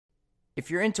If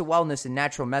you're into wellness and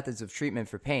natural methods of treatment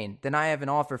for pain, then I have an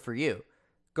offer for you.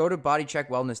 Go to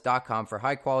bodycheckwellness.com for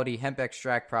high-quality hemp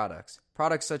extract products.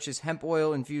 Products such as hemp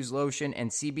oil-infused lotion and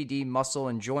CBD muscle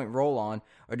and joint roll-on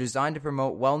are designed to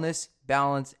promote wellness,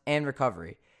 balance, and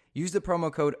recovery. Use the promo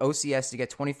code OCS to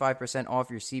get 25% off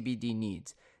your CBD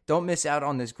needs. Don't miss out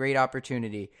on this great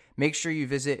opportunity. Make sure you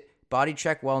visit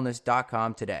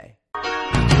bodycheckwellness.com today.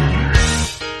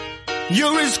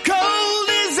 You're as cold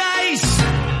as ice.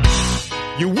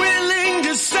 You're willing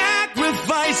to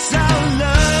sacrifice our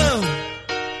love.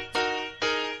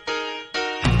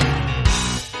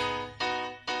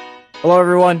 Hello,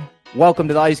 everyone. Welcome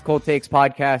to the Ice Cold Takes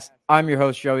podcast. I'm your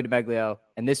host, Joey DeMeglio,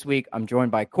 and this week I'm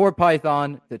joined by Core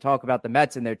Python to talk about the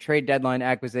Mets and their trade deadline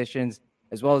acquisitions,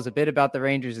 as well as a bit about the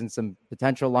Rangers and some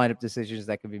potential lineup decisions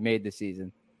that could be made this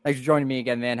season. Thanks for joining me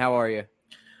again, man. How are you?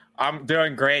 I'm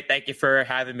doing great. Thank you for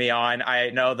having me on. I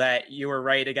know that you were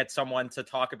ready to get someone to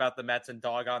talk about the Mets and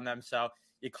dog on them, so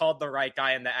you called the right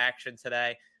guy into action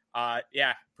today.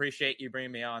 Appreciate you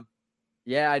bringing me on.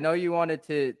 Yeah, I know you wanted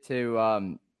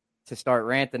to start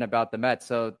ranting about the Mets,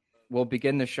 so we'll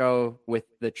begin the show with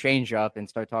the change-up and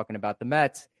start talking about the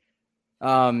Mets.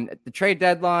 At the trade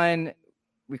deadline,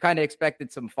 we kind of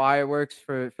expected some fireworks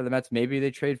for the Mets. Maybe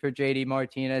they trade for JD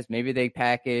Martinez. Maybe they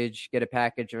get a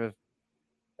package of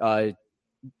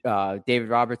David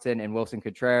Robertson and Wilson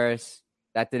Contreras.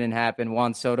 That didn't happen.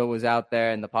 Juan Soto was out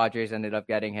there, and the Padres ended up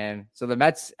getting him. So the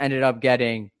Mets ended up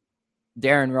getting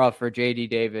Darren Ruff for J.D.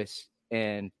 Davis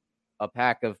and a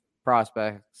pack of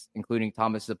prospects, including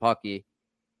Thomas Szapucki,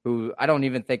 who I don't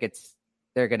even think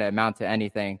they're going to amount to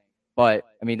anything. But,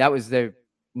 I mean, that was their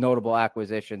notable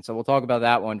acquisition. So we'll talk about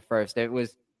that one first. It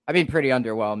was, pretty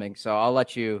underwhelming. So I'll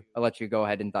let you go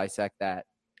ahead and dissect that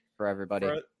for everybody.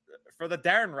 For the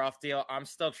Darren Ruff deal, I'm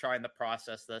still trying to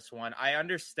process this one. I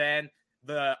understand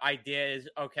the idea is,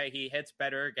 okay, he hits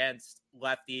better against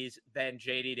lefties than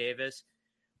J.D. Davis.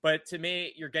 But to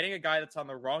me, you're getting a guy that's on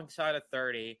the wrong side of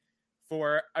 30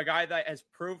 for a guy that has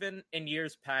proven in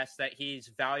years past that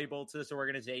he's valuable to this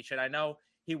organization. I know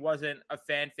he wasn't a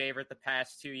fan favorite the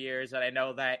past 2 years, and I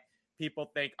know that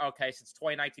people think, okay, since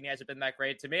 2019, he hasn't been that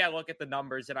great. To me, I look at the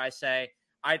numbers and I say,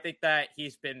 I think that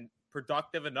he's been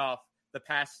productive enough the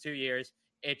past 2 years.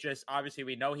 It just, obviously,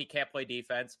 we know he can't play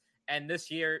defense. And this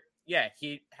year, yeah,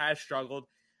 he has struggled.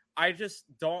 I just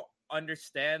don't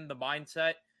understand the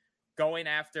mindset going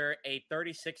after a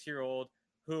 36-year-old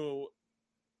who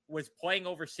was playing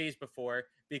overseas before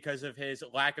because of his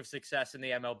lack of success in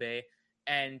the MLB.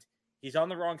 And he's on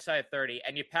the wrong side of 30.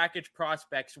 And you package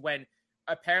prospects when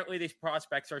apparently these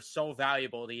prospects are so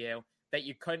valuable to you that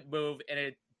you couldn't move in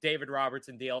a David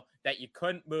Robertson deal, that you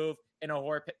couldn't move in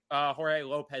a Jorge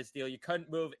Lopez deal. You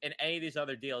couldn't move in any of these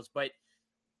other deals. But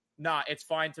it's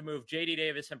fine to move J.D.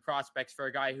 Davis and prospects for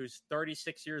a guy who's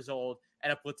 36 years old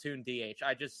and a platoon DH.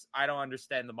 I don't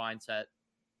understand the mindset.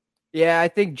 Yeah, I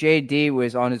think JD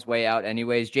was on his way out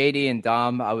anyways. JD and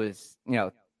Dom,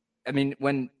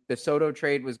 when the Soto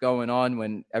trade was going on,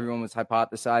 when everyone was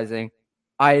hypothesizing,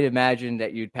 I had imagined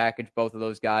that you'd package both of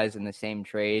those guys in the same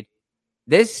trade.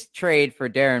 This trade for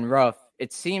Darren Ruff,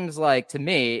 it seems like, to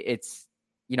me, it's,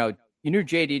 you knew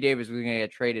J.D. Davis was going to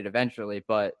get traded eventually,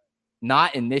 but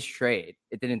not in this trade.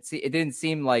 It didn't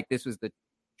seem like this was the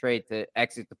trade to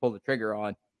pull the trigger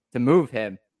on, to move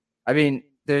him.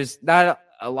 There's not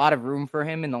a lot of room for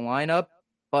him in the lineup,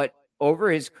 but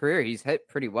over his career, he's hit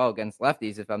pretty well against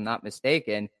lefties, if I'm not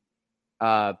mistaken.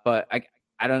 But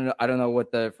I don't know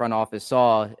what the front office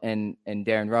saw in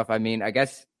Darren Ruff.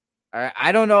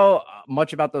 I don't know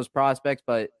much about those prospects,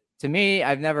 but to me,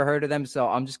 I've never heard of them, so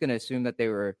I'm just going to assume that they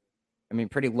were,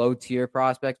 pretty low tier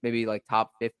prospects, maybe like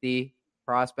top 50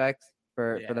 prospects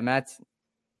for the Mets.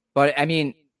 But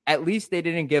at least they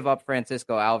didn't give up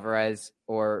Francisco Alvarez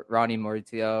or Ronnie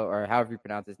Mauricio, or however you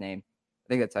pronounce his name. I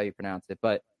think that's how you pronounce it.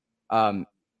 But I've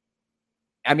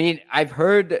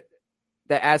heard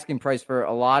the asking price for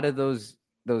a lot of those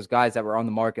guys that were on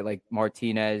the market, like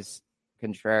Martinez,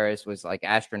 Contreras, was like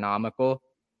astronomical.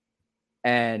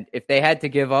 And if they had to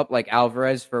give up like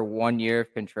Alvarez for 1 year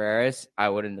of Contreras, I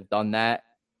wouldn't have done that.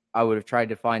 I would have tried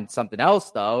to find something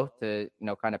else, though, to,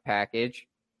 kind of package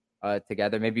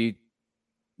together. Maybe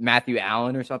Matthew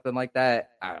Allen or something like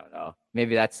that. I don't know.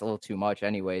 Maybe that's a little too much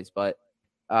anyways. But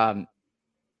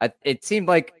it seemed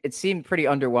pretty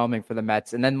underwhelming for the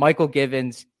Mets. And then Michael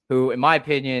Givens, who, in my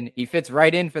opinion, he fits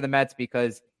right in for the Mets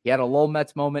because he had a low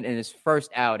Mets moment in his first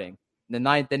outing. In the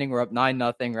ninth inning, we're up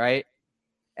 9-0, right?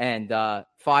 And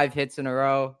 5 hits in a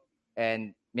row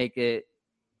and make it,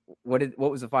 what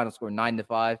was the final score?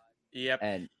 9-5. Yep.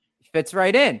 And fits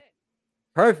right in.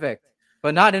 Perfect.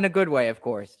 But not in a good way, of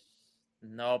course.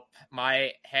 Nope.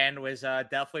 My hand was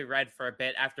definitely red for a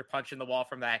bit after punching the wall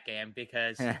from that game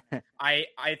because I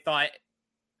thought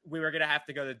we were going to have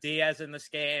to go to Diaz in this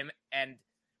game, and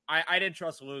I didn't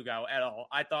trust Lugo at all.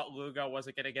 I thought Lugo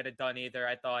wasn't going to get it done either.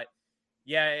 I thought,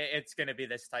 yeah, it's going to be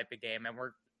this type of game, and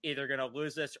we're either going to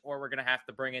lose this or we're going to have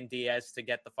to bring in Diaz to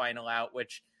get the final out,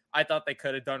 which I thought they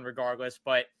could have done regardless.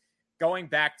 But going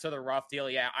back to the rough deal,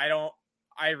 yeah,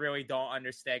 I really don't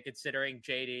understand considering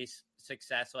JD's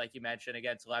success, like you mentioned,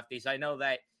 against lefties. I know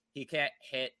that he can't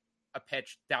hit a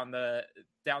pitch down the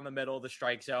middle of the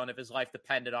strike zone if his life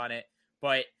depended on it,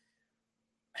 but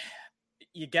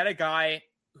you get a guy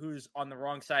who's on the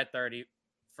wrong side 30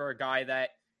 for a guy that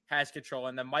has control.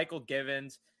 And then Michael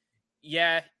Givens,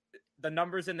 yeah, the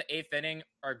numbers in the eighth inning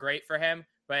are great for him,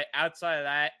 but outside of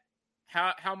that,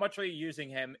 how much are you using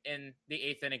him in the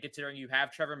eighth inning, considering you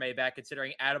have Trevor May back,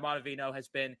 considering Adam Ottavino has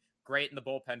been great in the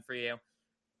bullpen for you?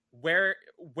 Where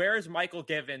is Michael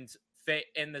Givens fit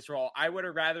in this role? I would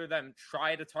have rather them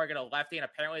try to target a lefty, and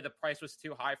apparently the price was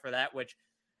too high for that, which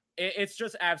it's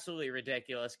just absolutely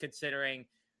ridiculous considering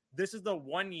this is the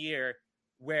 1 year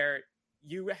where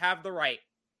you have the right.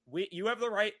 You have the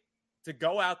right to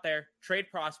go out there, trade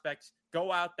prospects,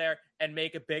 go out there and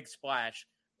make a big splash.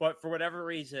 But for whatever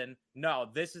reason, no,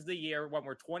 this is the year when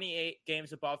we're 28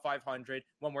 games above 500,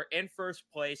 when we're in first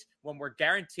place, when we're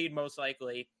guaranteed most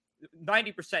likely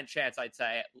 90% chance, I'd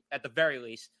say, at the very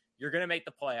least, you're going to make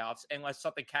the playoffs unless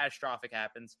something catastrophic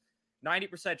happens.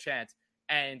 90% chance.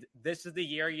 And this is the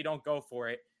year you don't go for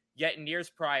it. Yet in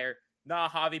years prior, nah,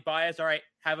 Javi Baez, all right,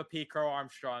 have a Pete Crow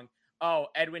Armstrong. Oh,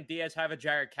 Edwin Diaz, have a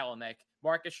Jared Kelenic.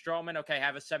 Marcus Stroman, okay,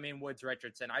 have a Semyon Woods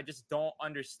Richardson. I just don't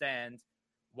understand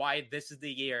why this is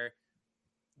the year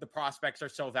the prospects are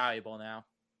so valuable now.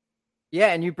 Yeah,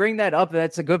 and you bring that up,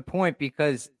 that's a good point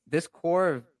because this core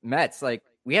of Mets, like,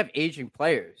 we have aging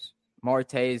players.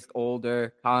 Marte's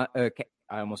older. I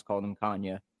almost called him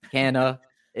Kanya. Canna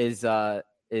is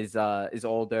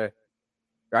older,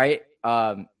 right?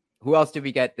 Who else did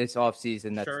we get this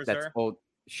offseason that's old?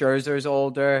 Scherzer's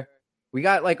older. We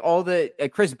got like all the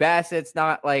Chris Bassett's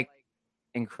not like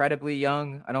incredibly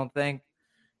young, I don't think.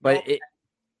 But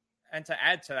and to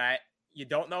add to that, you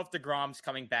don't know if DeGrom's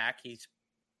coming back. He's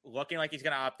looking like he's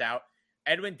going to opt out.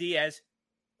 Edwin Diaz,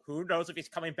 who knows if he's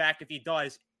coming back? If he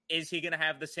does, is he going to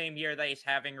have the same year that he's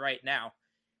having right now?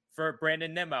 For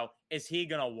Brandon Nimmo, is he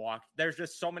going to walk? There's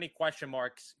just so many question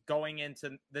marks going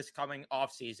into this coming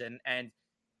offseason, and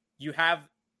you have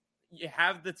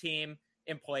the team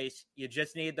in place. You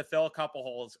just need to fill a couple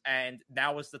holes, and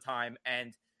now was the time.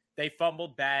 And they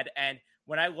fumbled bad. And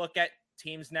when I look at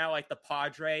teams now like the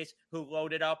Padres who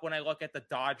loaded up, when I look at the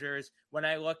Dodgers, when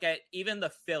I look at even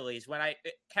the Phillies,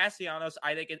 Castellanos,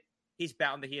 I think he's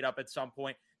bound to heat up at some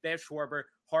point. They have Schwarber.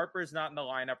 Harper's not in the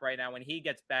lineup right now. When he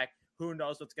gets back, who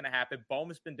knows what's going to happen?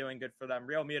 Bohm's been doing good for them.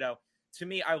 Real Muto. To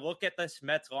me, I look at this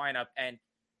Mets lineup, and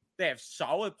they have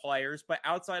solid players, but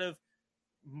outside of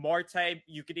Marte,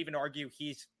 you could even argue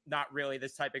he's not really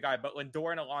this type of guy. But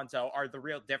Lindor and Alonso are the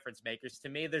real difference makers. To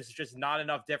me, there's just not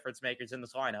enough difference makers in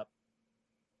this lineup.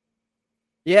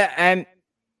 Yeah, and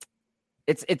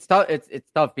it's tough. It's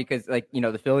tough because, like, you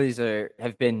know, the Phillies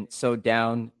have been so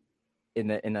down in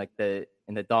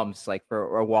the dumps like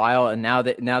for a while, and now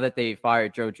that they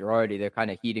fired Joe Girardi, they're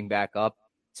kind of heating back up.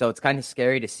 So it's kind of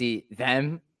scary to see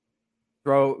them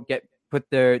put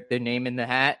their name in the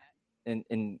hat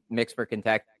and mix for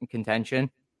contention.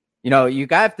 You know, you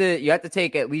have to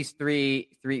take at least three.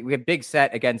 We have big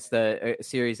set against the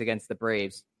series against the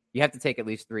Braves. You have to take at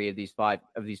least three of these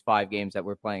five games that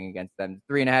we're playing against them.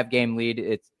 3.5 game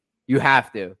lead. You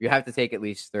have to take at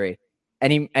least three.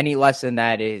 Any less than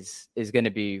that is going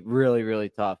to be really, really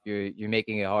tough. You're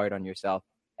making it hard on yourself.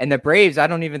 And the Braves, I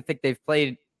don't even think they've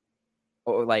played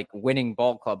like winning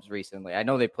ball clubs recently. I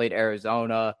know they played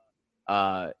Arizona,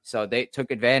 so they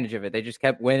took advantage of it. They just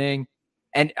kept winning.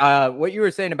 And what you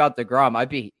were saying about DeGrom, I'd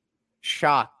be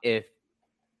shocked if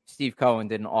Steve Cohen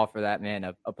didn't offer that man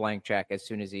a blank check as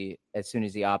soon as he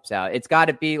opts out. It's got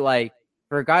to be like,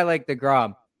 for a guy like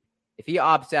DeGrom, if he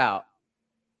opts out,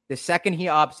 the second he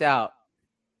opts out,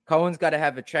 Cohen's got to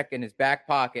have a check in his back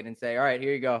pocket and say, all right,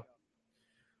 here you go.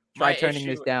 Try turning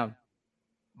this down.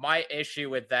 My issue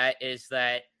with that is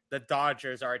that the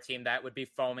Dodgers are a team that would be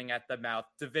foaming at the mouth.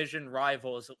 Division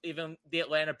rivals, even the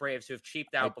Atlanta Braves, who have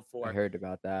cheaped out before. I heard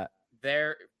about that.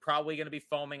 They're probably going to be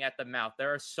foaming at the mouth.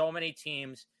 There are so many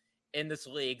teams in this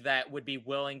league that would be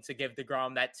willing to give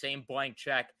DeGrom that same blank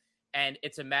check. And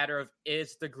it's a matter of,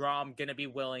 is DeGrom going to be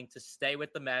willing to stay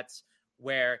with the Mets,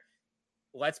 where,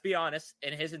 let's be honest,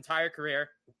 in his entire career,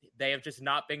 they have just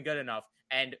not been good enough.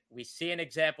 And we see an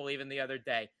example even the other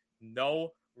day.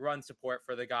 No run support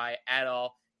for the guy at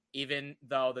all, even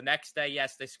though the next day,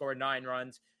 yes, they scored 9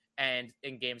 runs, and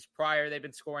in games prior, they've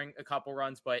been scoring a couple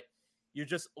runs, but you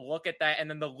just look at that, and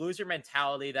then the loser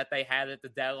mentality that they had at the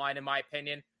deadline, in my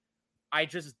opinion, I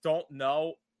just don't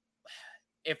know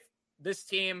if this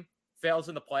team fails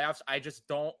in the playoffs. I just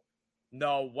don't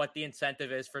know what the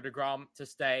incentive is for DeGrom to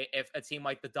stay if a team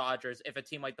like the Dodgers, if a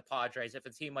team like the Padres, if a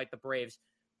team like the Braves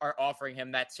are offering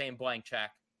him that same blank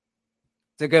check.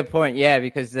 It's a good point. Yeah,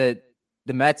 because the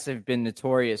Mets have been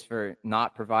notorious for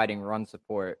not providing run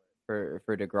support for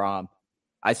DeGrom.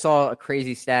 I saw a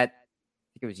crazy stat, I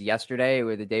think it was yesterday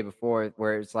or the day before,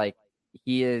 where it's like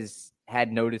he has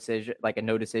had no decision, like a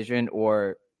no decision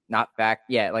or not back.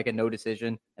 Yeah, like a no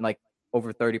decision and like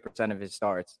over 30% of his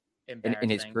starts in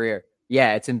his career.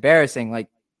 Yeah, it's embarrassing. Like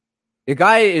the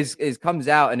guy is comes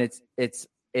out and it's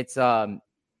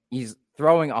he's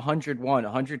throwing 101,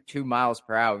 102 miles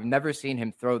per hour. We've never seen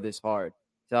him throw this hard.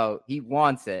 So he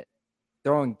wants it,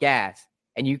 throwing gas,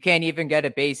 and you can't even get a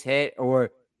base hit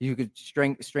or you could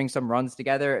string some runs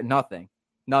together. Nothing.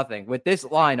 With this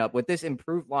lineup, with this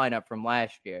improved lineup from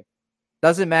last year,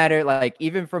 doesn't matter. Like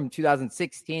even from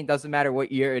 2016, doesn't matter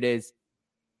what year it is.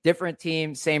 Different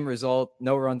team, same result,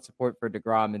 no run support for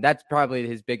DeGrom. And that's probably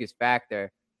his biggest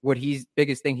factor.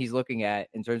 Biggest thing he's looking at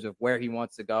in terms of where he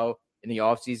wants to go in the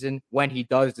offseason when he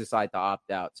does decide to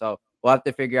opt out. So we'll have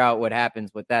to figure out what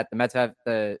happens with that. The Mets have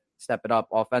to step it up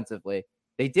offensively.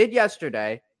 They did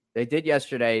yesterday.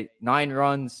 9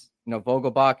 runs.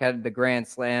 Vogelbach had the grand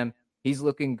slam. He's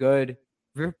looking good.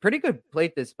 Pretty good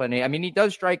plate discipline. I mean, he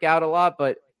does strike out a lot,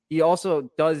 but he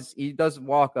also does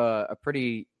walk a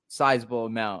pretty sizable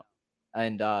amount.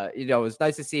 And, it's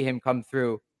nice to see him come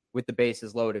through with the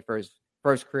bases loaded for his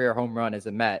first career home run as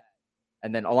a Met.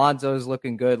 And then Alonso is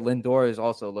looking good. Lindor is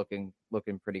also looking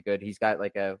pretty good. He's got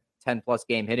like a 10-plus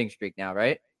game hitting streak now,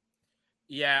 right?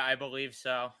 Yeah, I believe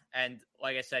so. And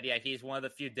like I said, yeah, he's one of the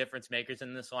few difference makers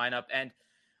in this lineup. And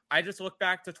I just look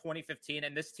back to 2015,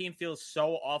 and this team feels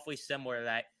so awfully similar to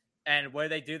that. And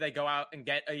what do? They go out and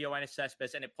get a Yoenis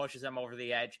Cespedes, and it pushes them over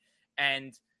the edge.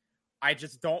 And I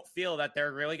just don't feel that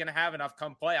they're really going to have enough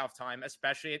come playoff time,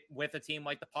 especially with a team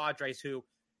like the Padres who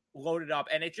loaded up.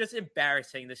 And it's just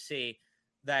embarrassing to see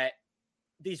that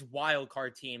these wild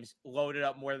card teams loaded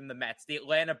up more than the Mets. The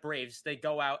Atlanta Braves, they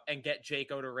go out and get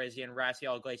Jake Odorizzi and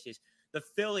Raciel Iglesias. The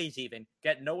Phillies even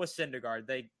get Noah Syndergaard.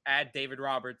 They add David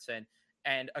Robertson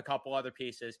and a couple other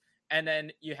pieces. And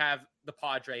then you have the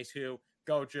Padres who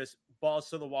go just balls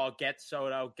to the wall, get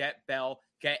Soto, get Bell,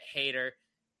 get Hader.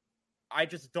 I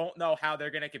just don't know how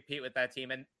they're going to compete with that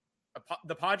team. And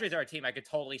the Padres are a team I could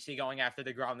totally see going after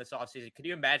DeGrom this offseason. Could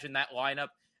you imagine that lineup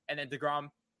and then DeGrom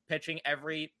pitching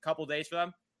every couple days for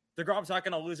them? DeGrom's not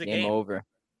going to lose a game. Game over.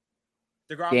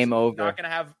 DeGrom's not going to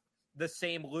have the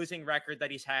same losing record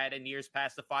that he's had in years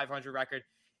past, the 500 record.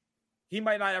 He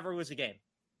might not ever lose a game.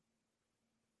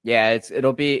 Yeah,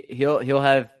 he'll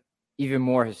have even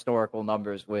more historical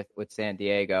numbers with San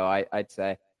Diego, I'd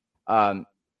say. I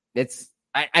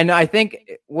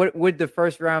think what would the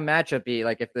first round matchup be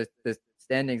like if the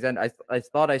standings end? I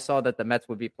thought I saw that the Mets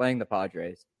would be playing the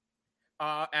Padres.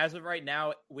 As of right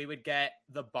now, we would get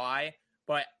the bye,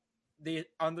 but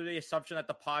under the assumption that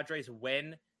the Padres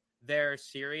win their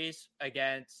series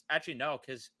against, actually no,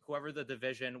 because whoever the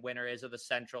division winner is of the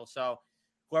Central, so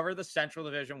whoever the Central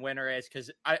Division winner is, because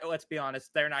let's be honest,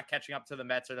 they're not catching up to the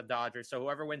Mets or the Dodgers. So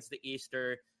whoever wins the East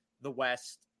or the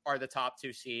West are the top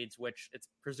 2 seeds, which it's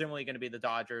presumably going to be the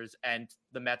Dodgers, and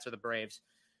the Mets or the Braves.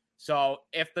 So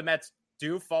if the Mets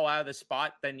do fall out of the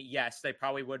spot, then yes, they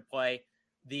probably would play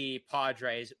the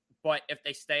Padres. But if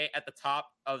they stay at the top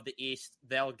of the East,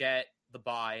 they'll get the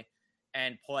bye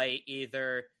and play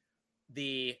either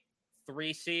the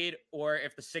 3 seed, or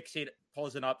if the 6 seed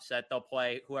pulls an upset, they'll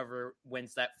play whoever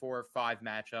wins that 4 or 5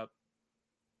 matchup.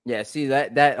 Yeah, see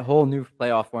that whole new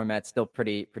playoff format's still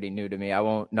pretty new to me. I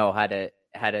won't know how to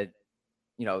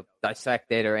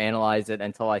dissect it or analyze it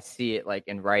until I see it like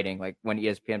in writing, like when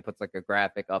ESPN puts like a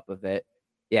graphic up of it.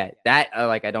 Yeah, that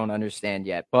I don't understand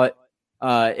yet. But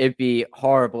it'd be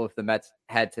horrible if the Mets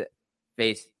had to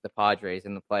face the Padres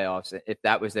in the playoffs if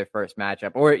that was their first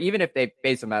matchup, or even if they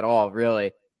face them at all,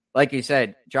 really. Like you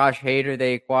said, Josh Hader,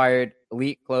 they acquired,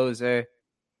 elite closer.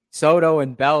 Soto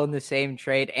and Bell in the same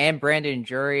trade, and Brandon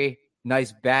Drury,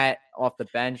 nice bat off the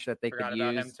bench that they could use.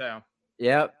 About him too.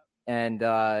 Yep. And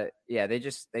they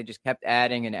just kept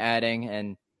adding,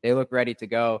 and they look ready to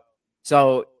go.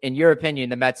 So, in your opinion,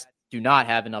 the Mets do not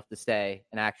have enough to stay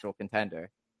an actual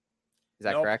contender. Is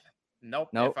that correct? Nope.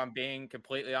 If I'm being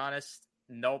completely honest,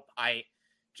 nope.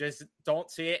 Just don't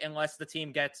see it unless the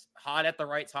team gets hot at the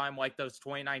right time, like those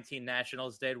 2019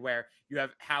 Nationals did, where you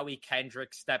have Howie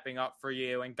Kendrick stepping up for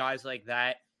you and guys like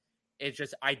that. It's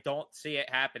just, I don't see it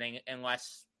happening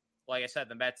unless, like I said,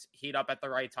 the Mets heat up at the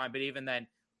right time. But even then,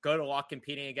 good luck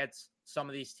competing against some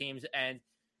of these teams. And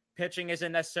pitching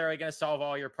isn't necessarily going to solve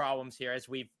all your problems here, as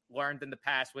we've learned in the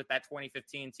past with that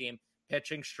 2015 team.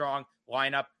 Pitching strong,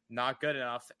 lineup not good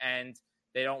enough, and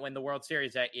they don't win the World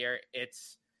Series that year.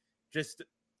 It's just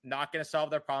not going to solve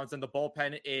their problems. And the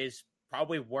bullpen is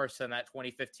probably worse than that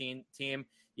 2015 team.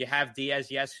 You have Diaz,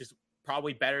 yes, who's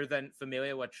probably better than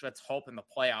Familia, which let's hope in the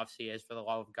playoffs he is, for the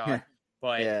love of God.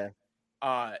 But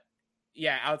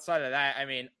yeah, outside of that, I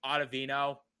mean,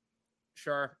 Ottavino,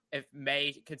 sure. If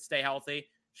May could stay healthy,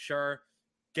 sure.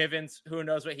 Givens, who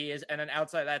knows what he is. And then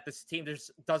outside of that, this team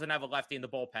just doesn't have a lefty in the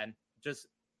bullpen. Just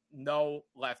no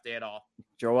lefty at all.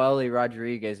 Joely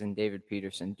Rodriguez and David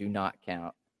Peterson do not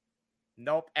count.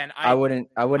 Nope. And I wouldn't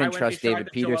trust David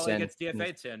Peterson. Gets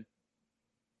DFA'd soon.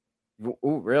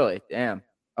 Ooh, really? Damn.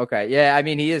 Okay. Yeah. I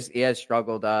mean, he has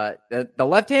struggled. The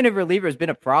left-handed reliever has been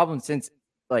a problem since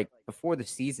like before the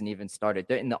season even started.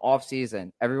 In the off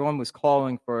season, everyone was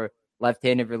calling for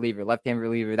left-handed reliever.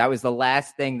 That was the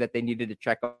last thing that they needed to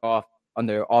check off on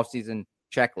their off-season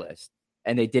checklist,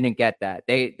 and they didn't get that.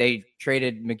 They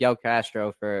traded Miguel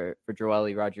Castro for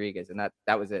Joely Rodriguez, and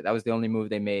that was it. That was the only move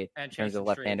they made in terms of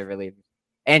left-handed relievers.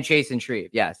 And Chasen Shreve,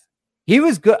 yes. He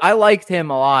was good. I liked him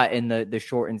a lot in the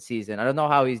shortened season. I don't know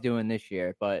how he's doing this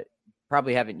year, but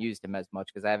probably haven't used him as much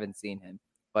because I haven't seen him.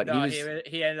 But no,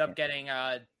 he ended up getting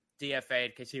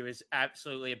DFA'd because he was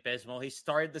absolutely abysmal. He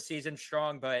started the season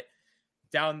strong, but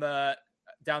down the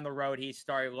road he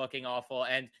started looking awful.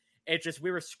 And it just,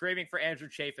 we were screaming for Andrew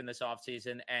Chafin this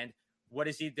offseason. And what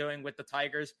is he doing with the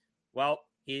Tigers? Well,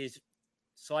 he's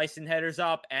slicing hitters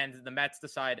up, and the Mets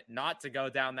decide not to go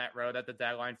down that road at the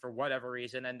deadline for whatever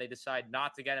reason, and they decide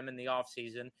not to get him in the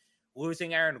offseason.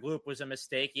 Losing Aaron Loup was a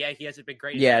mistake. Yeah, he hasn't been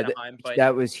great in Anaheim, but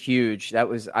that was huge. That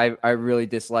was I really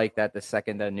disliked that the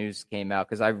second the news came out,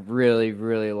 because I really,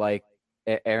 really like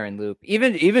Aaron Loup.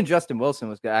 Even Justin Wilson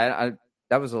was good. I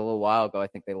that was a little while ago. I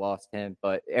think they lost him,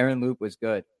 but Aaron Loup was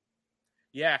good.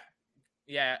 Yeah.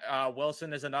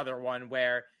 Wilson is another one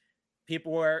where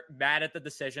people were mad at the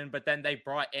decision, but then they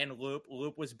brought in Loup.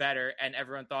 Loup was better, and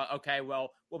everyone thought, okay,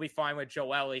 well, we'll be fine with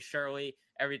Joely. Surely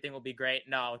everything will be great.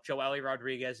 No, Joely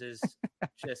Rodriguez is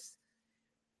just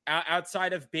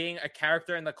outside of being a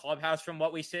character in the clubhouse from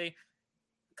what we see.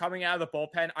 Coming out of the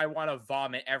bullpen, I want to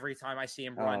vomit every time I see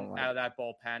him run out of that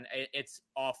bullpen. It's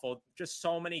awful. Just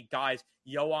so many guys.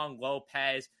 Yohan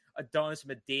Lopez, Adonis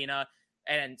Medina,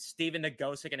 and Steven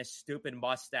Nagosic and his stupid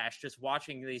mustache. Just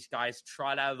watching these guys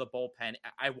trot out of the bullpen,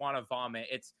 I want to vomit.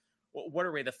 It's, what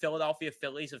are we, the Philadelphia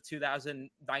Phillies of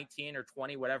 2019 or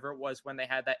 20, whatever it was, when they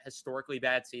had that historically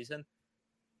bad season?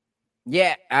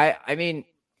 Yeah, I mean,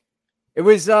 it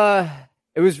was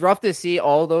rough to see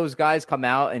all those guys come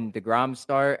out and DeGrom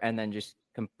start and then just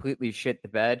completely shit the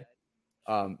bed.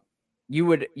 You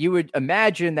would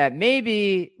imagine that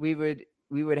maybe we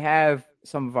would have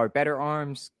some of our better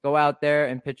arms go out there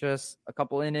and pitch us a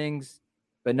couple innings,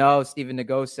 but no, Steven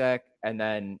Nagosic and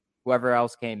then whoever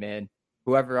else came in,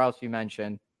 whoever else you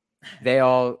mentioned, they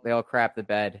all crap the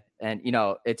bed. And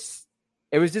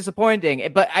it was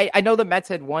disappointing, but I know the Mets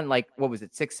had won, like, what was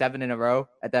it, 6-7 in a row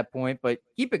at that point, but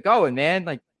keep it going, man.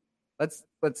 Like, let's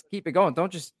keep it going.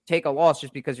 Don't just take a loss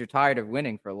just because you're tired of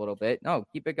winning for a little bit. No,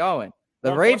 keep it going.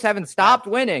 The Braves haven't stopped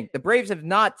winning. The Braves have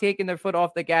not taken their foot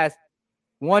off the gas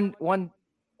one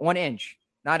inch,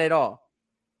 not at all.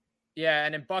 Yeah,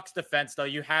 and in Buck's defense, though,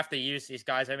 you have to use these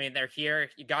guys. I mean, they're here.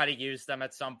 You got to use them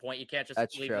at some point. You can't just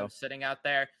leave them sitting out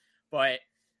there. But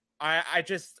I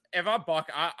just, if I'm Buck,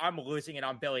 I'm losing it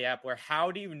on Billy Epler.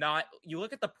 How do you not? You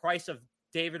look at the price of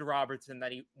David Robertson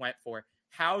that he went for.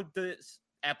 How does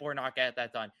Epler not get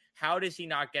that done? How does he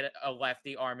not get a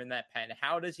lefty arm in that pen?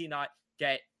 How does he not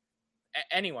get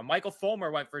anyone? Michael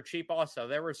Fulmer went for cheap also.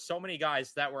 There were so many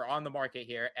guys that were on the market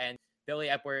here, and Billy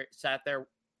Epler sat there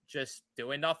just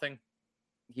doing nothing.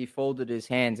 He folded his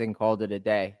hands and called it a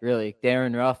day. Really,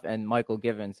 Darren Ruff and Michael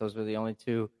Givens, those were the only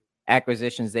two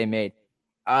acquisitions they made.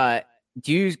 Can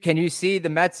you see the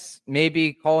Mets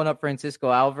maybe calling up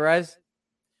Francisco Alvarez?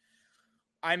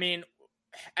 I mean,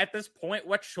 at this point,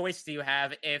 what choice do you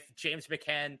have if James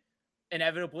McCann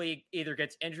inevitably either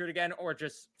gets injured again or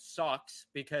just sucks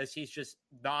because he's just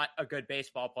not a good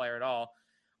baseball player at all?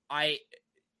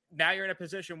 Now you're in a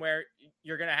position where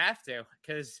you're going to have to,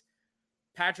 because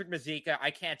Patrick Mazeika, I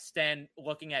can't stand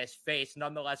looking at his face,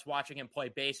 nonetheless watching him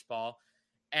play baseball.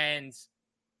 And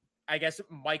I guess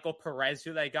Michael Perez,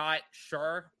 who they got,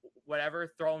 sure,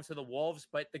 whatever, throw him to the Wolves.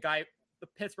 But the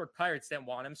Pittsburgh Pirates didn't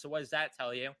want him. So what does that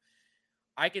tell you?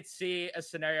 I could see a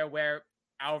scenario where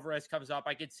Alvarez comes up.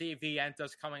 I could see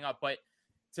Vientos coming up. But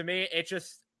to me,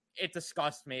 it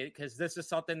disgusts me because this is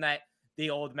something that the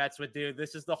old Mets would do.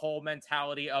 This is the whole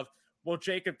mentality of, well,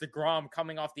 Jacob deGrom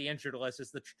coming off the injured list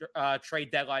is the trade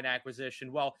deadline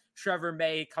acquisition. Well, Trevor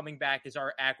May coming back is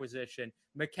our acquisition.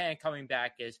 McCann coming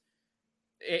back is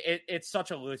it's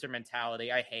such a loser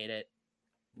mentality. I hate it.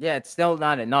 Yeah, it's still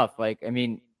not enough. Like, I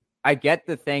mean, I get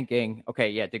the thinking.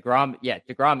 Okay,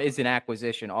 deGrom is an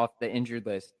acquisition off the injured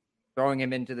list. Throwing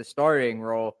him into the starting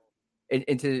role,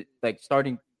 into like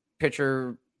starting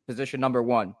pitcher position number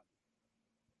 1,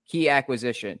 key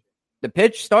acquisition.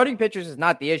 Starting pitchers is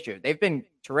not the issue. They've been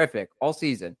terrific all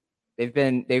season.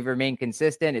 They've remained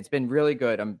consistent. It's been really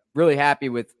good. I'm really happy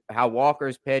with how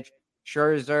Walker's pitched.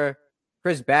 Scherzer,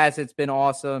 Chris Bassett's been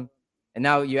awesome. And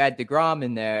now you add deGrom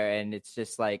in there, and it's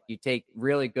just like you take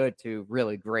really good to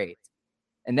really great.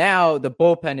 And now the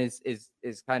bullpen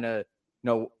is kind of,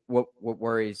 what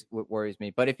worries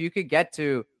me. But if you could get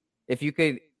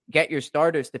your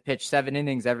starters to pitch 7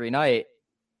 innings every night,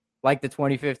 like the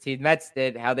 2015 Mets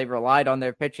did, how they relied on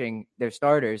their pitching, their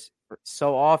starters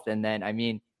so often, then, I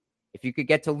mean, if you could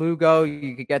get to Lugo,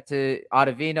 you could get to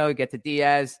Ottavino, get to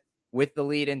Diaz with the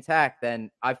lead intact,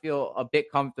 then I feel a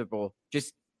bit comfortable.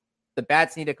 Just the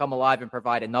bats need to come alive and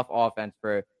provide enough offense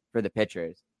for the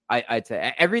pitchers. I'd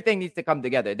say everything needs to come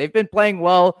together. They've been playing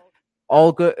well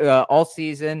all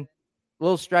season. A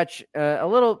little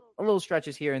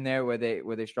stretches here and there where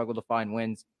they struggle to find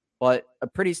wins, but a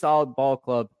pretty solid ball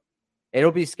club.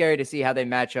 It'll be scary to see how they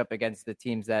match up against the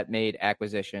teams that made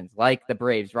acquisitions, like the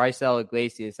Braves. Raisel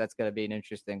Iglesias, that's going to be an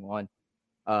interesting one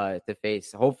to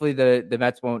face. Hopefully the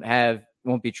Mets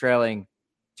won't be trailing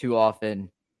too often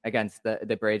against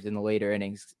the Braves in the later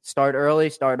innings. Start early,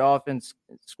 start often,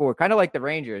 score. Kind of like the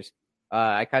Rangers.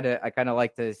 I kind of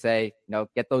like to say,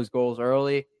 get those goals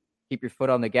early, keep your foot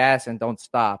on the gas, and don't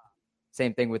stop.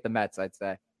 Same thing with the Mets, I'd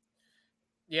say.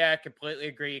 Yeah, I completely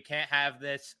agree. You can't have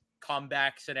this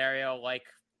comeback scenario like,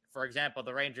 for example,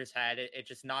 the Rangers had. It's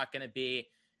just not going to be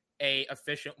a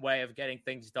efficient way of getting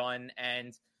things done.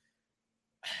 And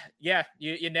yeah,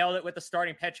 you nailed it with the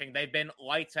starting pitching. They've been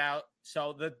lights out.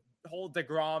 So the whole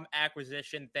deGrom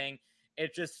acquisition thing,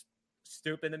 it's just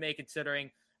stupid to me,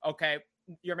 considering, okay,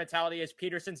 your mentality is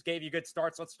Peterson's gave you good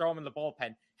starts. Let's throw him in the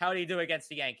bullpen. How do you do against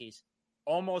the Yankees?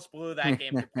 Almost blew that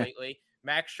game completely.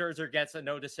 Max Scherzer gets a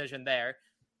no decision there.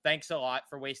 Thanks a lot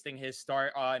for wasting his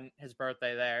start on his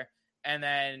birthday there. And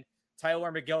then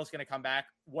Tyler McGill is going to come back.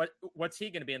 What's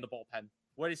he going to be in the bullpen?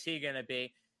 What is he going to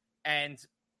be? And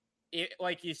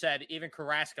like you said, even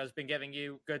Carrasco's been giving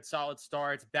you good, solid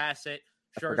starts. Bassett,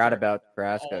 Scherzer. I forgot about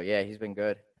Carrasco. Yeah, he's been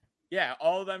good. Yeah,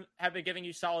 all of them have been giving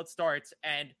you solid starts.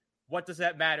 And what does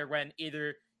that matter when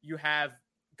either you have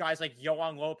guys like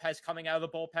Yohan Lopez coming out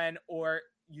of the bullpen, or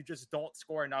you just don't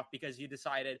score enough because you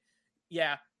decided,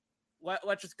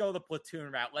 let's just go the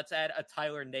platoon route. Let's add a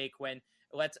Tyler Naquin.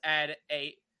 Let's add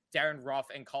a Darren Ruff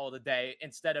and call it a day,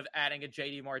 instead of adding a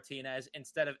JD Martinez,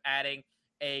 instead of adding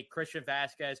a Christian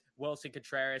Vasquez, Wilson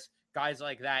Contreras, guys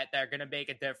like that are going to make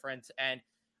a difference. And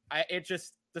it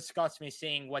just disgusts me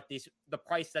seeing the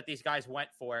price that these guys went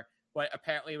for, but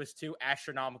apparently it was too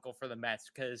astronomical for the Mets,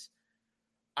 because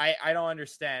I don't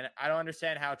understand. I don't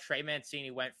understand how Trey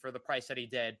Mancini went for the price that he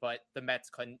did, but the Mets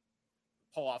couldn't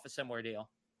pull off a similar deal.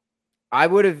 I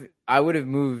would have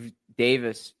moved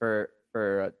Davis for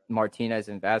Martinez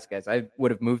and Vasquez. I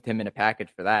would have moved him in a package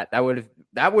for that. That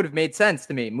would have made sense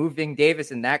to me. Moving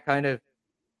Davis in that kind of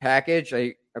package.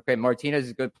 Martinez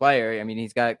is a good player. I mean,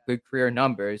 he's got good career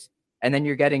numbers, and then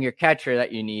you're getting your catcher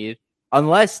that you need.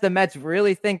 Unless the Mets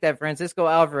really think that Francisco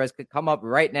Alvarez could come up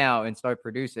right now and start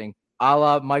producing, a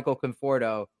la Michael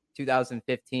Conforto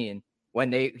 2015,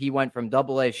 when he went from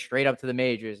Double-A straight up to the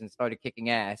majors and started kicking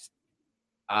ass.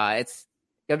 It's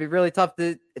gonna be really tough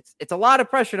it's a lot of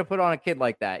pressure to put on a kid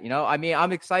like that. I mean,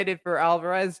 I'm excited for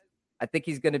Alvarez. I think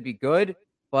he's going to be good,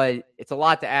 but it's a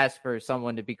lot to ask for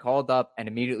someone to be called up and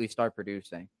immediately start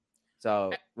producing.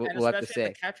 So we'll have to see. In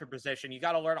the catcher position, you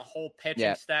got to learn a whole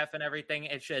pitching staff and everything.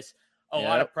 It's just a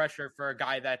lot of pressure for a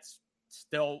guy that's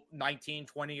still 19,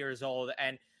 20 years old.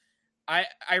 And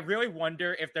I really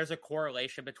wonder if there's a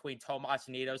correlation between Tomas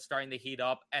Nido starting to heat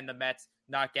up and the Mets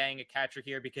not getting a catcher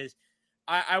here, because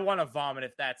I want to vomit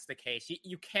if that's the case.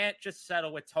 You can't just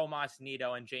settle with Tomas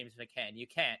Nido and James McCann. You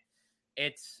can't.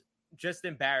 It's just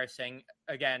embarrassing,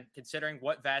 again, considering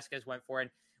what Vasquez went for. And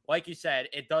like you said,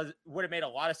 would have made a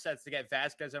lot of sense to get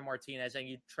Vasquez and Martinez, and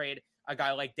you trade a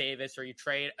guy like Davis, or you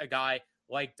trade a guy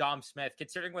like Dom Smith,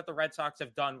 considering what the Red Sox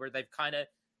have done, where they've kind of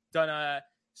done a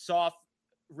soft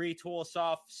retool,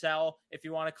 soft sell, if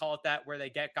you want to call it that, where they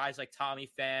get guys like Tommy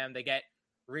Pham, they get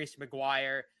Reese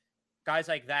McGuire, guys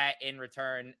like that in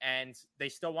return, and they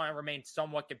still want to remain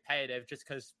somewhat competitive just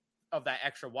because of that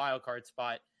extra wild card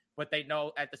spot. But they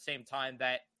know at the same time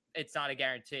that it's not a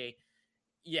guarantee.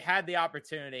 You had the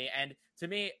opportunity, and to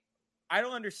me, I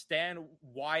don't understand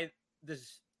why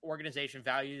this organization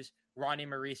values Ronnie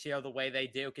Mauricio the way they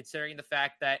do, considering the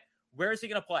fact that where is he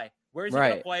going to play? Where is he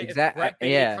going to play? If Brett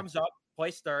Baty comes up,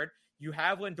 plays third, you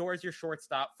have Lindor as your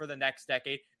shortstop for the next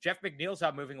decade. Jeff McNeil's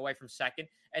not moving away from second.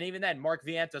 And even then, Mark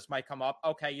Vientos might come up.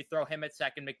 Okay, you throw him at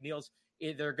second. McNeil's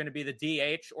either going to be the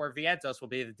DH or Vientos will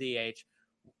be the DH.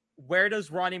 Where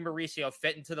does Ronnie Mauricio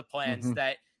fit into the plans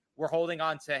that we're holding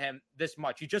on to him this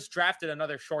much? You just drafted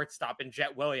another shortstop in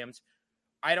Jet Williams.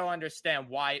 I don't understand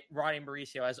why Ronnie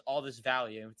Mauricio has all this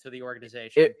value to the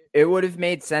organization. It would have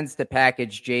made sense to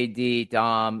package JD,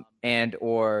 Dom, and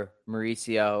or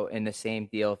Mauricio in the same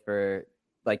deal for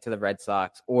like to the Red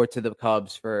Sox or to the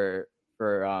Cubs for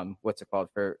what's it called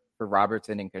for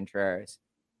Robertson and Contreras.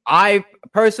 I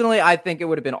think it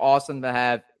would have been awesome to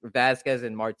have Vasquez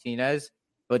and Martinez,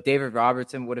 but David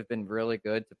Robertson would have been really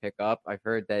good to pick up. I've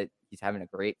heard that he's having a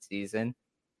great season.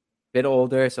 Bit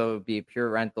older, so it would be a pure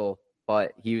rental.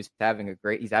 But he's having a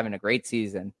great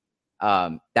season.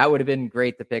 That would have been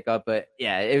great to pick up. But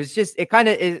yeah, it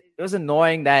was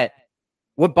annoying that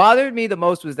what bothered me the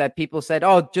most was that people said,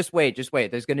 oh, just wait.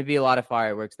 There's going to be a lot of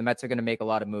fireworks. The Mets are going to make a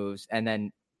lot of moves. And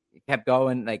then it kept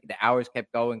going. Like the hours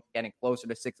kept going, getting closer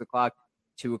to 6 o'clock,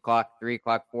 2 o'clock, 3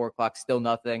 o'clock, 4 o'clock, still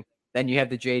nothing. Then you have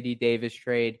the JD Davis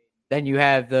trade. Then you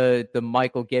have the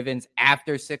Michael Givens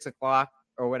after 6 o'clock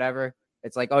or whatever.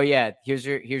 It's like, oh yeah, here's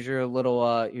your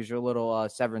little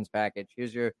severance package.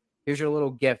 Here's your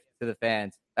little gift to the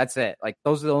fans. That's it. Like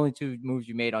those are the only two moves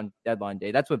you made on deadline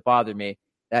day. That's what bothered me.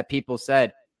 That people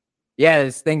said, they're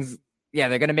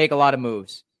gonna make a lot of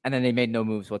moves, and then they made no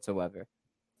moves whatsoever.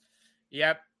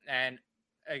 Yep, and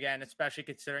again, especially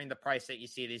considering the price that you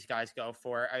see these guys go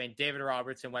for. I mean, David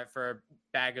Robertson went for a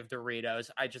bag of Doritos.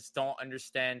 I just don't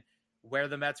understand where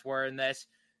the Mets were in this.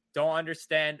 Don't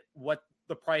understand what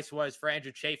the price was for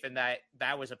Andrew Chafin.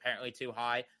 That was apparently too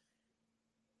high.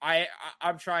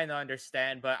 I'm trying to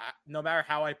understand, but no matter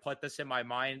how I put this in my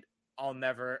mind, I'll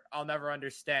never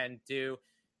understand. Do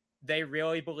they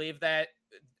really believe that?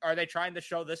 Are they trying to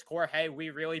show this core, hey,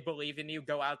 we really believe in you,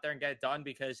 go out there and get it done?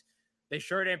 Because they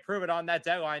sure didn't prove it on that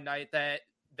deadline night that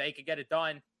they could get it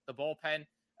done. The bullpen,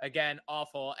 again,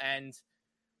 awful. And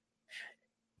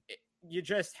you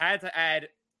just had to add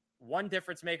one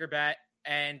difference maker bat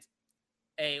and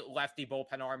a lefty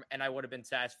bullpen arm, and I would have been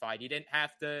satisfied. You didn't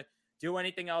have to do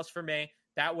anything else for me.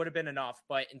 That would have been enough.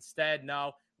 But instead,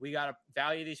 no, we got to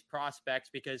value these prospects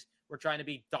because we're trying to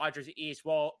be Dodgers East.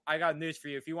 Well, I got news for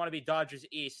you. If you want to be Dodgers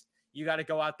East, you got to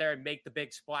go out there and make the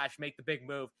big splash, make the big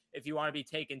move if you want to be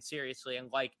taken seriously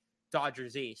and like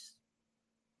Dodgers East.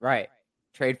 Right.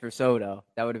 Trade for Soto.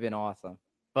 That would have been awesome.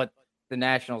 But the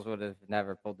Nationals would have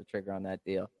never pulled the trigger on that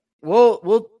deal.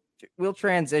 We'll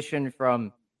transition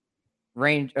from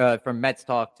Mets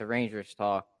talk to Rangers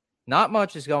talk. Not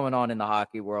much is going on in the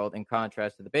hockey world in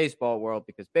contrast to the baseball world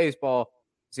because baseball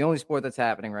is the only sport that's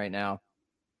happening right now.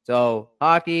 So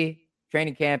hockey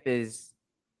training camp is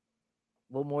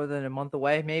a little more than a month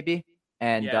away, maybe.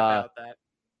 And about that.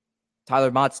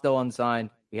 Tyler Mott's still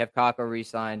unsigned. We have Kakko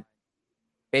re-signed.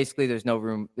 Basically, there's no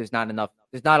room. There's not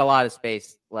a lot of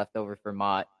space left over for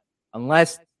Mott.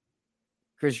 Unless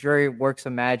Chris Drury works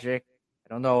some magic.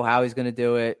 I don't know how he's going to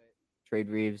do it. Trade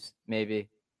Reeves, maybe.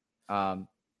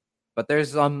 But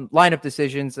there's some lineup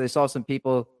decisions. I saw some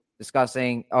people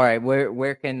discussing, all right,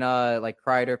 where can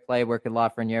Kreider play? Where can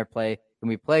Lafreniere play? Can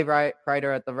we play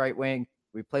Kreider at the right wing?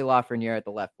 Can we play Lafreniere at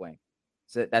the left wing?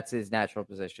 So that's his natural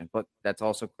position. But that's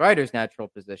also Kreider's natural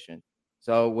position.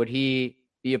 So would he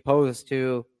be opposed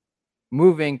to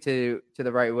moving to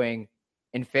the right wing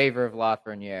in favor of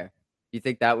Lafreniere? Do you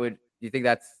think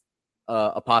that's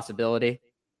a possibility?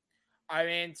 I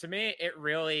mean, to me, it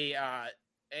really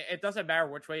it doesn't matter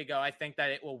which way you go. I think that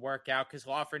it will work out because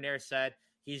Lafreniere said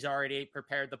he's already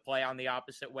prepared to play on the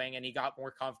opposite wing and he got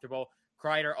more comfortable.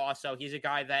 Kreider also, he's a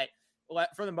guy that,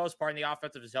 for the most part, in the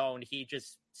offensive zone, he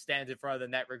just stands in front of the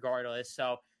net regardless.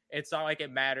 So it's not like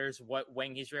it matters what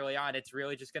wing he's really on. It's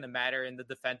really just going to matter in the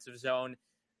defensive zone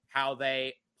how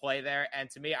they play there. And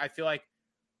to me, I feel like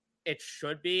it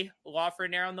should be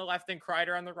Lafreniere on the left and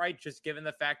Kreider on the right, just given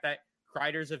the fact that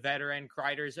Kreider's a veteran.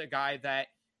 Kreider's a guy that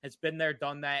has been there,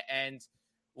 done that, and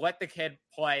let the kid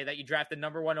play that you drafted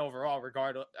number 1 overall,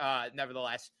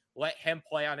 nevertheless. Let him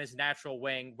play on his natural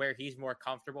wing where he's more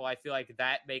comfortable. I feel like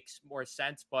that makes more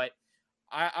sense, but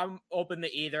I'm open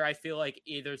to either. I feel like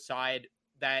either side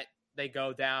that they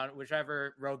go down,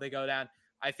 whichever road they go down,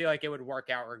 I feel like it would work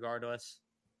out regardless.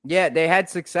 Yeah, they had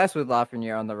success with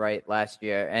Lafreniere on the right last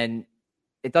year, and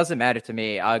it doesn't matter to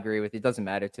me. I agree with you. It doesn't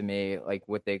matter to me like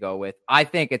what they go with. I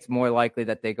think it's more likely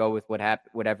that they go with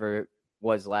whatever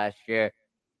was last year,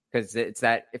 because it's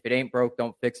that if it ain't broke,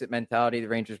 don't fix it mentality. The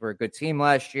Rangers were a good team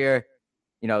last year.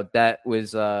 That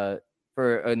was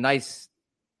for a nice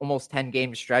almost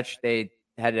 10-game stretch. They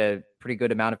had a pretty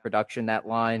good amount of production, that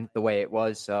line, the way it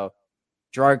was. So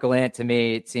Gerard Gallant, to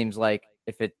me, it seems like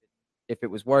if it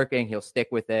was working, he'll stick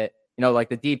with it. Like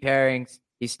the deep pairings,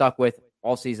 he's stuck with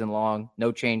all season long.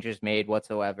 No changes made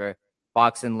whatsoever.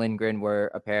 Fox and Lindgren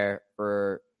were a pair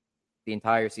for the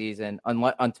entire season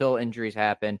until injuries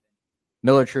happened.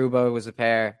 Miller Trouba was a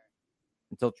pair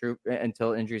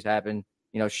until injuries happened.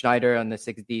 Schneider on the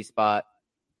 6D spot.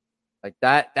 Like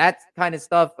that kind of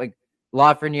stuff, like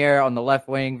Lafreniere on the left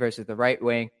wing versus the right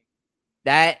wing.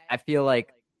 That I feel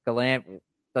like Gallant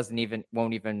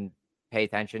won't even pay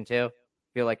attention to.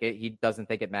 I feel like he doesn't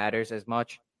think it matters as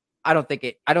much. I don't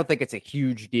think it's a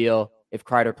huge deal if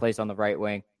Kreider plays on the right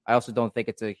wing. I also don't think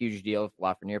it's a huge deal if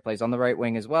Lafreniere plays on the right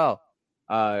wing as well.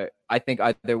 I think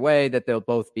either way that they'll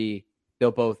both be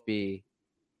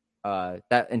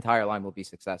that entire line will be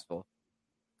successful.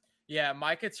 Yeah,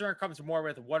 my concern comes more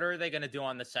with what are they going to do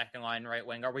on the second line right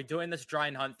wing? Are we doing this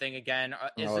Dryden Hunt thing again?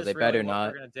 Is this they really better what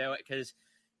not. we're going to do? Because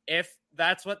if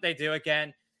that's what they do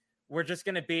again, we're just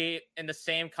going to be in the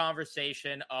same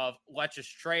conversation of let's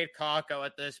just trade Kakko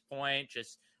at this point.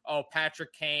 Just,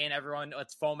 Patrick Kane, everyone,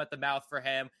 let's foam at the mouth for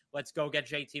him. Let's go get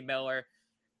JT Miller.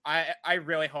 I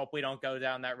really hope we don't go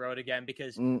down that road again,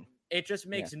 because it just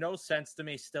makes no sense to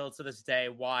me still to this day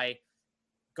why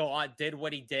Gallant did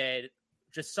what he did.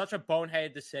 Just such a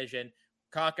boneheaded decision.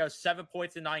 Kakko 7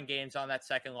 points in 9 games on that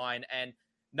second line, and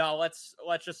no, let's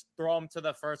just throw him to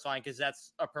the first line because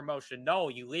that's a promotion. No,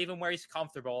 you leave him where he's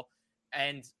comfortable,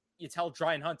 and you tell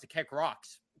Dryden Hunt to kick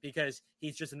rocks because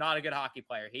he's just not a good hockey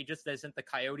player. He just isn't. The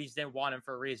Coyotes didn't want him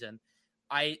for a reason.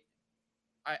 I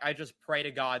just pray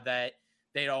to God that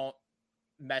they don't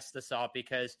mess this up,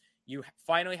 because you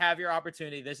finally have your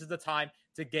opportunity. This is the time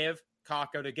to give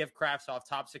Kakko, to give Kravtsov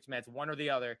top 6 minutes, one or the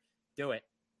other. Do it.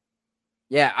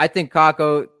 Yeah, I think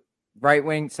Kakko, right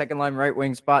wing, second line right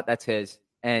wing spot, that's his.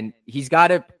 And he's got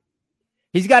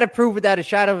to prove without a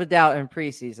shadow of a doubt in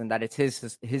preseason that it's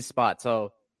his spot.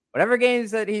 So whatever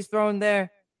games that he's thrown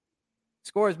there,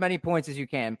 score as many points as you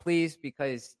can, please,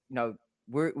 because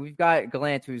we've got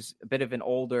Gallant, who's a bit of an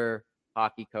older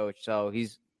hockey coach. So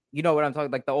he's, what I'm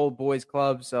talking, like the old boys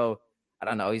club. So I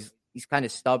don't know, he's kind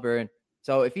of stubborn.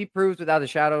 So if he proves without a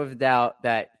shadow of a doubt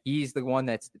that he's the one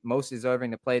that's most deserving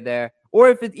to play there,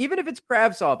 or even if it's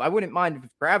Kravtsov, I wouldn't mind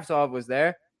if Kravtsov was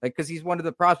there, like, because he's one of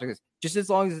the prospects. Just as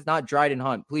long as it's not Dryden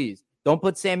Hunt, please. Don't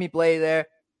put Sammy Blais there.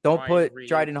 Don't put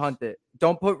Dryden Hunt there.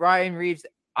 Don't put Ryan Reeves.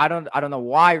 I don't know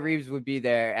why Reeves would be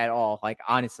there at all. Like,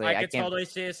 honestly, I could totally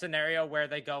see a scenario where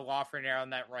they go Lafreniere on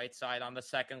that right side on the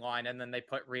second line, and then they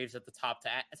put Reeves at the top to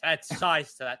add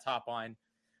size to that top line.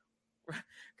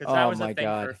 Because that was a thing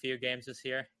for a few games this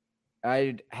year.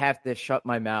 I'd have to shut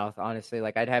my mouth, honestly.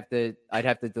 Like I'd have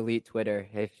to delete Twitter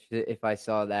if I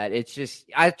saw that. It's just,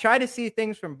 I try to see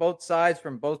things from both sides,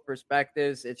 from both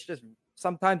perspectives. It's just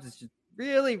sometimes it's just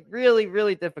really, really,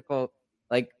 really difficult.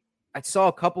 Like I saw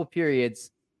a couple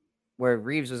periods where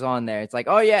Reeves was on there. It's like,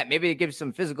 oh yeah, maybe it gives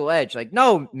some physical edge. Like,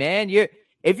 no, man,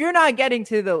 if you're not getting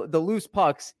to the loose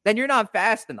pucks, then you're not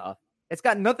fast enough. It's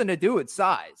got nothing to do with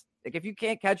size. Like if you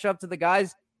can't catch up to the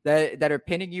guys that are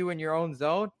pinning you in your own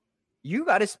zone, you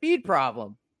got a speed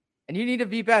problem and you need to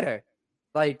be better.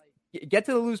 Like get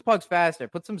to the loose pucks faster,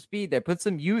 put some speed there, put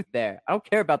some youth there. I don't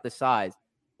care about the size.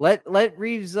 Let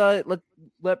Reeves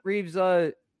let Reeves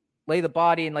lay the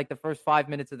body in like the first 5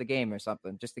 minutes of the game or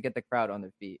something, just to get the crowd on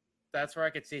their feet. That's where I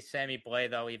could see Sammy Blais,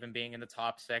 though, even being in the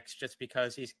top 6, just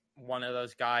because he's one of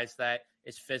those guys that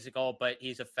is physical, but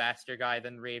he's a faster guy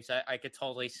than Reeves. I could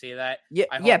totally see that.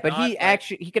 Yeah, but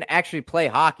he can actually play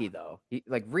hockey, though.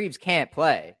 Reeves can't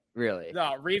play, really.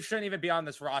 No, Reeves shouldn't even be on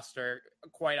this roster,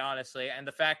 quite honestly. And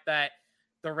the fact that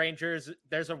the Rangers,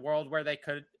 there's a world where they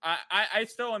could. I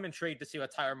still am intrigued to see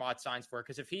what Tyler Mott signs for,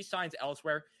 because if he signs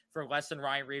elsewhere for less than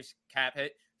Ryan Reeves' cap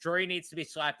hit, Drury needs to be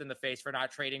slapped in the face for not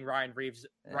trading Ryan Reeves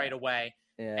right away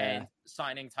and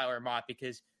signing Tyler Mott,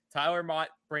 because Tyler Mott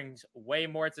brings way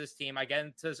more to this team. I get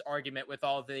into this argument with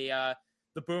all the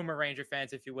Boomer Ranger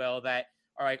fans, if you will, that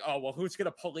are like, oh, well, who's going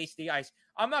to police the ice?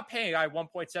 I'm not paying a guy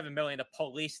 $1.7 million to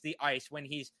police the ice when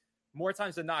he's more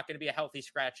times than not going to be a healthy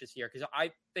scratch this year, because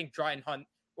I think Dryden Hunt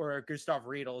or Gustav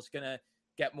Riedel is going to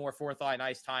get more fourth line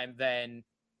ice time than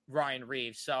Ryan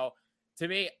Reeves. So to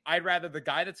me, I'd rather the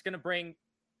guy that's going to bring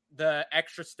the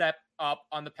extra step up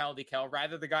on the penalty kill,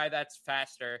 rather the guy that's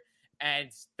faster and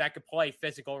that could play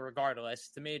physical regardless.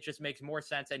 To me, it just makes more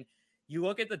sense. And you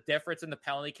look at the difference in the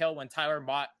penalty kill when Tyler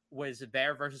Mott was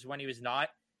there versus when he was not,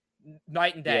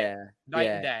 night and day. Yeah. Night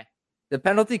yeah. and day. The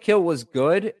penalty kill was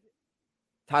good.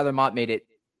 Tyler Mott made it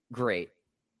great.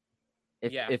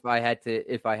 If I had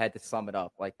to sum it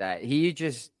up like that, he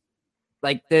just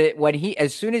like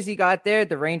as soon as he got there,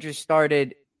 the Rangers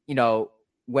started,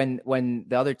 when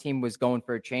the other team was going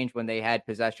for a change, when they had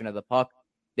possession of the puck,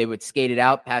 they would skate it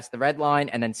out past the red line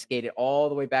and then skate it all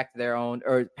the way back to their own,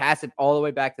 or pass it all the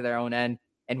way back to their own end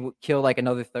and kill like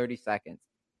another 30 seconds.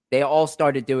 They all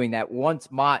started doing that once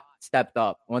Mott stepped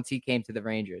up, once he came to the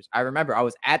Rangers. I remember I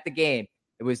was at the game.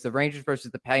 It was the Rangers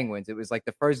versus the Penguins. It was like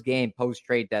the first game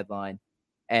post-trade deadline.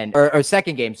 Or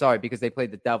second game, sorry, because they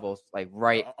played the Devils like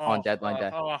right on deadline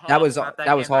day. That was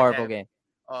horrible game.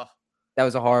 That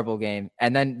was a horrible game.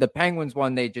 And then the Penguins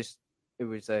won. It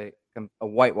was a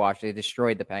whitewash. They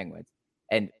destroyed the Penguins,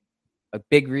 and a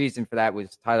big reason for that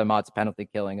was Tyler Mott's penalty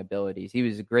killing abilities. He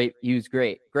was great,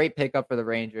 great pickup for the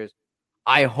Rangers.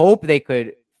 I hope they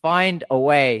could find a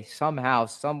way somehow,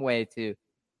 some way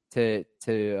to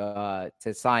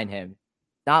sign him.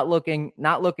 Not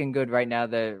looking good right now.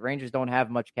 The Rangers don't have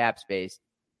much cap space.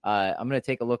 I'm going to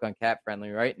take a look on Cap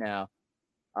Friendly right now.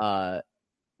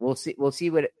 We'll see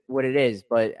what it is,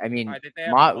 but I mean, I think they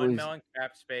have Mott 1 million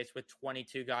cap space with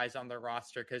 22 guys on the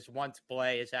roster, because once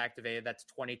Blais is activated, that's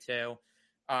 22,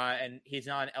 and he's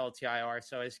not an LTIR,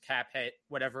 so his cap hit,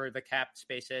 whatever the cap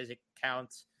space is, it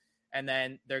counts, and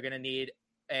then they're going to need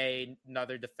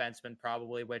another defenseman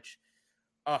probably, which.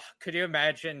 Oh, could you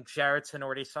imagine Jared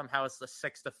Tenorti somehow is the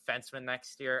 6th defenseman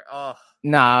next year? Oh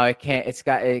no, it can't.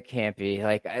 It can't be.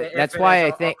 Like that's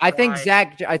why I think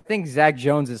Zach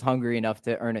Jones is hungry enough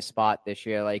to earn a spot this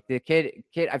year. Like the kid,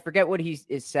 I forget what he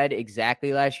said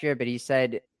exactly last year, but he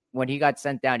said when he got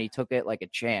sent down, he took it like a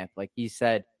champ. Like he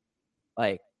said,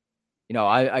 like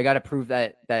I got to prove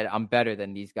that I'm better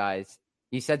than these guys.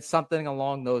 He said something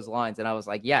along those lines, and I was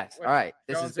like, yes, all right,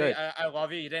 this is good. I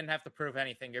love you. You didn't have to prove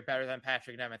anything. You're better than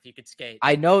Patrick Nemeth. You could skate.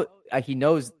 I know he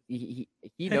knows. He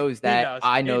knows that.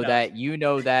 I know that. You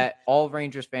know that. All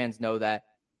Rangers fans know that.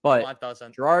 But Gallant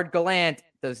doesn't. Gerard Gallant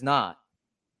does not.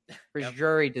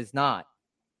 Jury does not.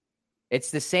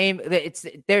 It's the same.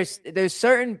 There's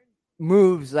certain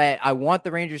moves that I want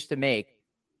the Rangers to make.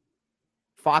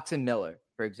 Fox and Miller,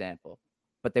 for example,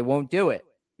 but they won't do it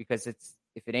because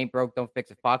if it ain't broke, don't fix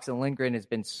it. Fox and Lindgren has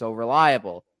been so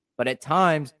reliable, but at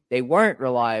times they weren't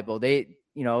reliable.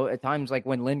 At times like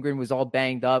when Lindgren was all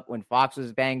banged up, when Fox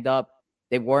was banged up,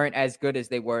 they weren't as good as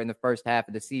they were in the first half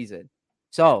of the season.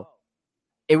 So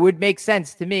it would make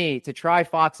sense to me to try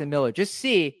Fox and Miller. Just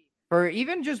see for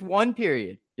even just one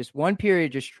period, just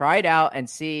try it out and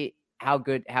see how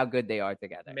good they are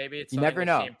together. Maybe it's you never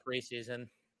know. Preseason.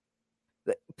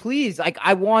 Please, like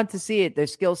I want to see it. Their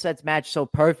skill sets match so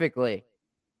perfectly.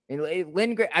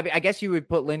 Lindgren, I guess you would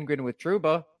put Lindgren with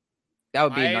Trouba. That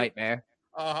would be a nightmare.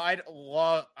 I'd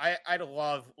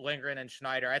love Lindgren and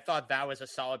Schneider. I thought that was a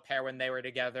solid pair when they were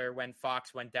together. When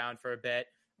Fox went down for a bit,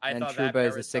 I thought Trouba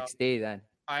that is a 6D. Then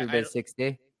Trouba is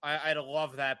 6D. I'd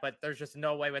love that, but there's just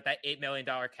no way with that $8 million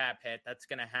cap hit that's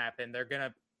going to happen. They're going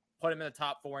to put him in the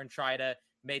top 4 and try to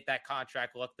make that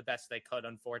contract look the best they could.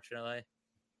 Unfortunately,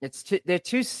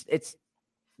 it's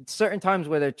certain times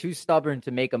where they're too stubborn to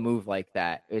make a move like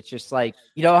that. It's just like,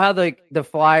 how the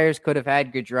Flyers could have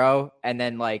had Gaudreau, and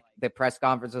then like the press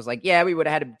conference was like, yeah, we would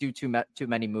have had to do too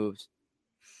many moves.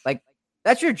 Like,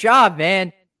 that's your job,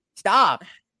 man. Stop.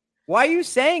 Why are you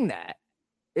saying that?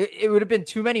 It would have been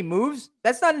too many moves.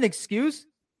 That's not an excuse.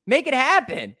 Make it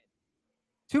happen.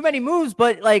 Too many moves,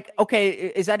 but like, okay,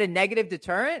 is that a negative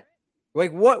deterrent?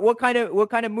 Like, what kind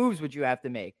of moves would you have to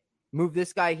make? Move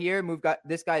this guy here,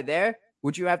 this guy there.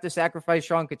 Would you have to sacrifice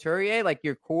Sean Couturier, like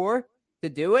your core, to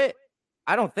do it?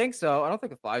 I don't think so. I don't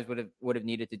think the Flyers would have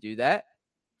needed to do that.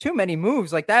 Too many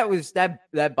moves. Like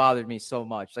that bothered me so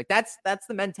much. Like that's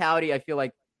the mentality I feel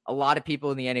like a lot of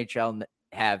people in the NHL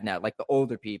have now, like the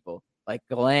older people, like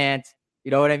Gallant.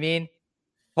 You know what I mean?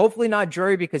 Hopefully not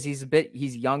Drury, because he's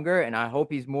younger, and I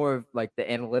hope he's more of like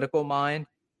the analytical mind,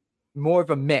 more of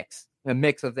a mix of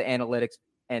the analytics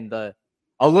and a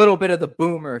little bit of the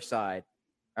boomer side.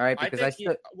 All right, because I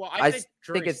think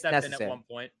Drury stepped necessary. In at one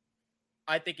point.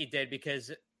 I think he did,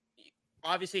 because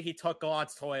obviously he took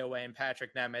Gallant's toy away in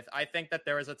Patrick Nemeth. I think that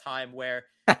there was a time where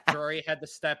Drury had to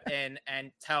step in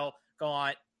and tell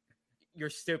Gallant, "You're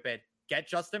stupid. Get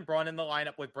Justin Braun in the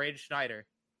lineup with Braden Schneider.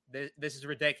 This is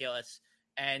ridiculous."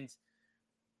 And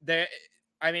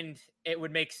I mean, it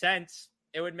would make sense.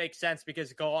 It would make sense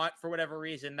because Gallant, for whatever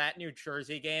reason, that New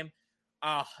Jersey game,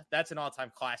 that's an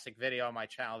all-time classic video on my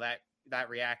channel, that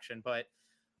reaction. But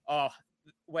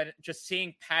when just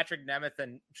seeing Patrick Nemeth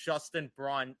and Justin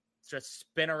Braun just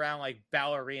spin around like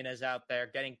ballerinas out there,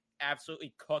 getting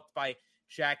absolutely cooked by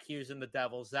Jack Hughes and the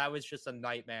Devils, that was just a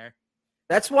nightmare.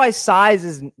 That's why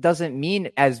size doesn't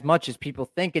mean as much as people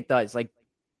think it does. Like,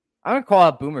 I'm gonna call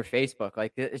out Boomer Facebook.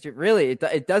 Like,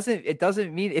 it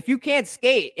doesn't mean, if you can't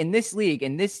skate in this league,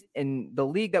 in the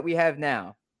league that we have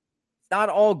now, it's not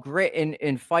all grit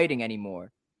in fighting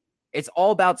anymore. It's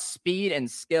all about speed and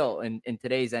skill in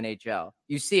today's NHL.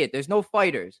 You see it. There's no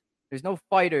fighters. There's no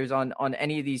fighters on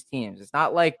any of these teams. It's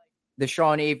not like the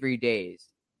Sean Avery days,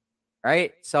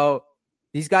 right? So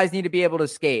these guys need to be able to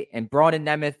skate. And Braun and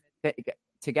Nemeth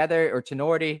together, or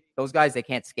Tenorti, those guys, they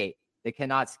can't skate. They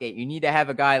cannot skate. You need to have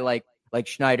a guy like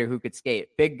Schneider who could skate.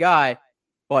 Big guy,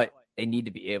 but they need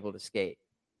to be able to skate.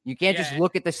 You can't just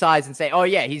look at the size and say, oh,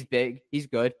 yeah, he's big. He's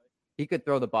good. He could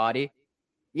throw the body.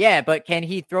 Yeah, but can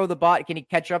he throw the body? Can he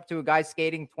catch up to a guy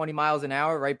skating 20 miles an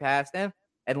hour right past him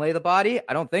and lay the body?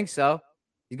 I don't think so.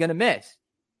 He's going to miss.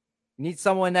 You need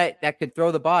someone that could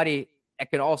throw the body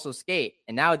that could also skate.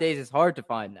 And nowadays it's hard to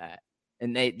find that.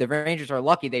 And the Rangers are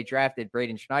lucky they drafted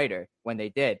Braden Schneider when they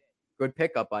did. Good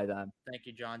pickup by them. Thank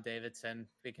you, John Davidson,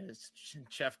 because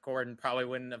Jeff Gordon probably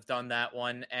wouldn't have done that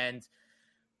one. And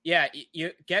yeah,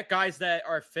 you get guys that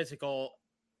are physical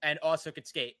and also could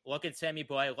skate. Look at Sammy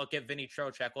Blais. Look at Vinny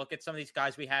Trocheck. Look at some of these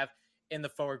guys we have in the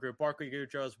forward group. Barclay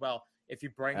Goodrow as well. If you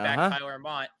bring back Tyler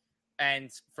Mott,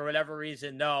 and for whatever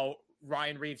reason, no,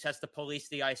 Ryan Reeves has to police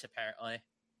the ice, apparently.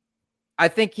 I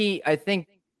think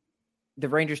the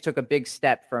Rangers took a big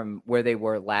step from where they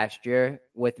were last year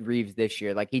with Reeves this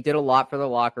year. Like, he did a lot for the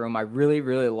locker room. I really,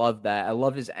 really love that. I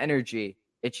love his energy.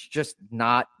 It's just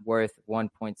not worth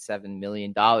 $1.7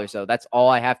 million. So that's all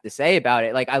I have to say about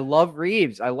it. Like, I love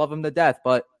Reeves. I love him to death,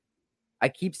 but I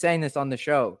keep saying this on the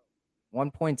show.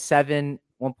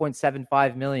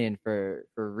 1.75 million for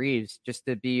Reeves just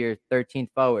to be your 13th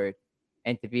forward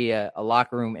and to be a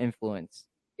locker room influence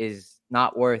is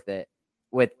not worth it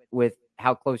with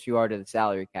how close you are to the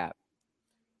salary cap.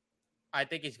 I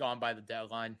think he's gone by the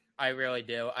deadline. I really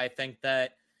do. I think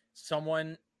that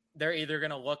they're either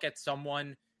going to look at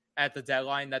someone at the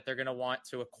deadline that they're going to want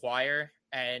to acquire,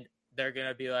 and they're going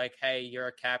to be like, hey, you're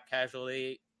a cap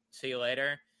casualty, see you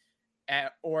later.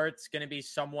 Or it's going to be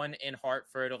someone in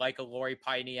Hartford like a Lori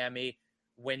Painiemi,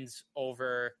 wins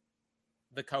over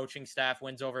the coaching staff,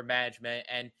 wins over management,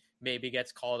 and maybe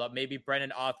gets called up. Maybe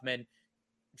Brennan Othman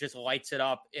just lights it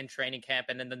up in training camp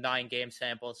and in the 9-game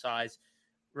sample size.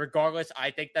 Regardless,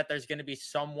 I think that there's going to be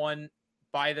someone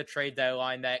by the trade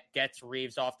deadline that gets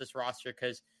Reeves off this roster,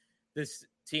 because this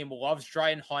team loves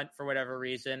Dryden Hunt for whatever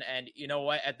reason. And you know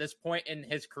what? At this point in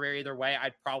his career, either way,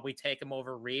 I'd probably take him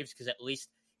over Reeves because at least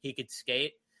he could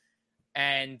skate.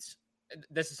 And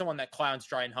this is someone that clowns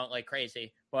Dryden Hunt like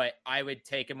crazy, but I would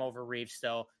take him over Reeves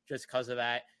still just because of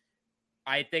that.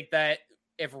 I think that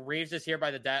if Reeves is here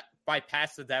by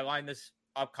past the deadline this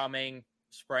upcoming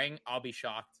spring, I'll be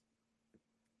shocked.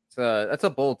 So that's a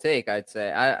bold take, I'd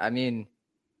say. I mean,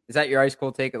 is that your ice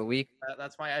cold take of the week?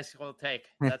 That's my ice cold take.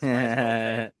 That's my ice cold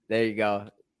take. There you go.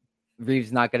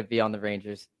 Reeves not going to be on the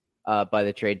Rangers by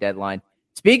the trade deadline.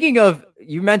 Speaking of,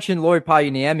 you mentioned Lori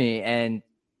Painiemi, and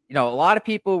you know, a lot of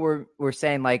people were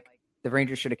saying like the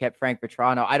Rangers should have kept Frank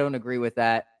Petrano. I don't agree with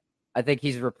that. I think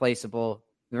he's replaceable.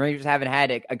 The Rangers haven't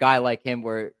had a guy like him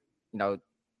where, you know,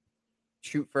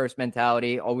 shoot first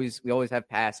mentality. We always have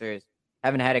passers.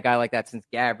 Haven't had a guy like that since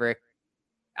Gabrick.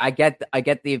 I get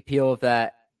the appeal of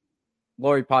that.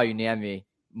 Lori Painiemi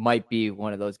might be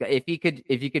one of those guys. If he could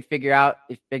figure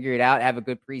it out, have a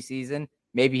good preseason,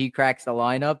 maybe he cracks the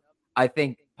lineup. I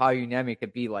think Painiemi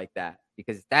could be like that,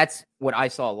 because that's what I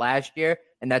saw last year,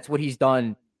 and that's what he's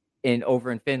done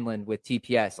over in Finland with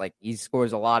TPS. Like, he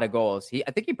scores a lot of goals.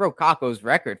 I think he broke Kakko's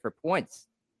record for points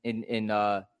in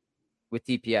with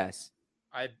TPS.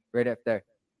 Right up there.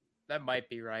 That might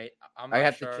be right. I'm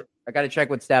not sure. I got to check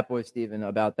with Statboy Steven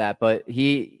about that, but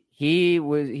he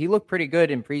looked pretty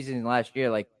good in preseason last year.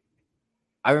 Like,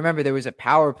 I remember there was a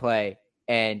power play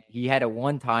and he had a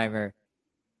one-timer,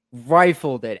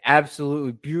 rifled it,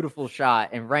 absolutely beautiful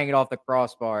shot, and rang it off the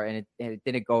crossbar, and it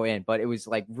didn't go in, but it was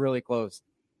like really close.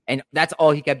 And that's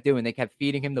all he kept doing. They kept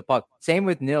feeding him the puck. Same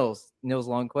with Nils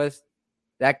Lundqvist.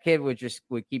 That kid would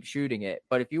keep shooting it.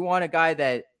 But if you want a guy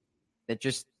that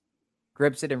just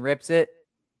grips it and rips it,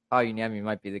 Painiemi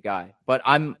might be the guy. But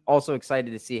I'm also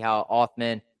excited to see how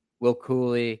Othman, Will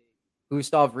Cooley,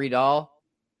 Gustav Riedel,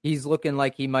 he's looking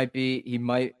like he might be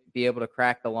able to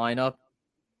crack the lineup.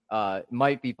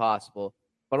 might be possible.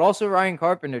 But also Ryan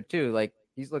Carpenter too. Like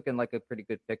he's looking like a pretty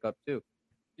good pickup too.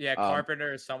 Yeah, Um,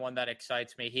 Carpenter is someone that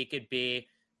excites me. He could be.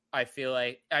 I feel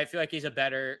like he's a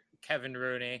better Kevin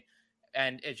Rooney,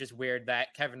 and it's just weird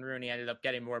that Kevin Rooney ended up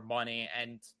getting more money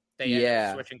and they ended up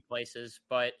yeah, switching places.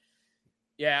 But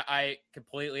yeah, I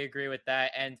completely agree with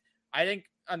that. And I think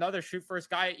another shoot first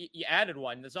guy, you added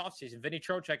one this offseason. Vinny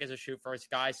Trocheck is a shoot first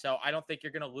guy. So I don't think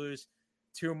you're going to lose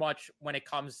too much when it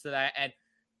comes to that. And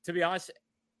to be honest,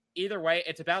 either way,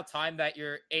 it's about time that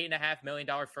your $8.5 million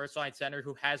first line center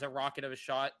who has a rocket of a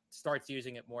shot starts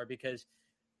using it more, because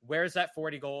where's that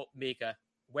 40 goal Mika?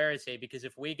 Where is he? Because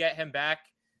if we get him back,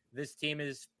 this team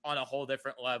is on a whole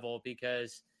different level,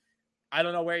 because I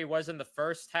don't know where he was in the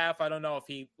first half. I don't know if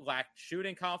he lacked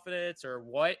shooting confidence or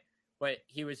what, but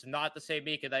he was not the same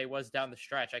Mika that he was down the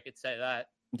stretch. I could say that.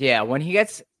 yeah. When he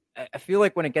gets, I feel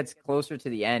like when it gets closer to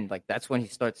the end, like that's when he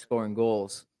starts scoring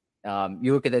goals.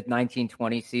 You look at the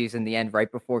 1920 season, the end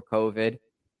right before COVID.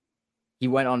 He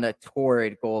went on a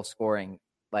torrid goal scoring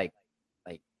like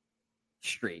like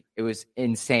streak. It was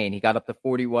insane. He got up to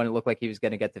 41. It looked like he was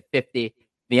going to get to 50.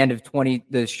 The end of 20,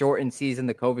 the shortened season,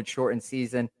 the COVID shortened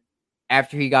season.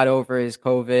 After he got over his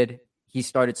COVID, he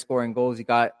started scoring goals. He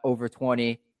got over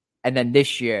 20. And then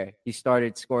this year, he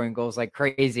started scoring goals like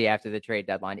crazy after the trade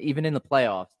deadline, even in the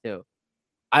playoffs, too.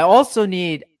 I also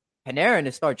need Panarin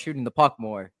to start shooting the puck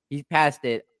more. He passed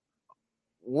it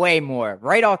way more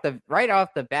right off the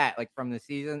bat, like from the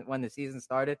season when the season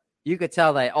started. You could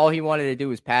tell that all he wanted to do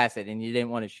was pass it, and he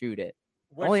didn't want to shoot it.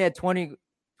 Which, Only had 20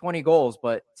 goals,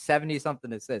 but 70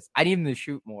 something assists. I need him to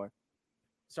shoot more.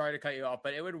 sorry to cut you off,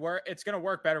 but it would work. It's going to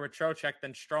work better with Trocheck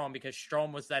than Strome, because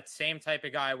Strome was that same type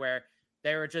of guy where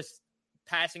they were just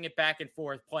passing it back and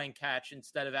forth, playing catch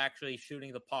instead of actually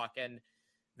shooting the puck. And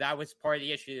that was part of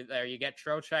the issue there. You get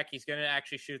Trocheck, he's going to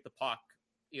actually shoot the puck.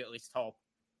 You at least hope.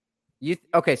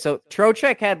 Okay, so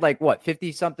Trocheck had like what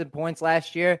 50 something points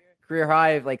last year, career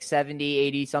high of like 70,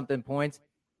 80 something points.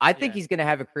 I think Yeah. he's going to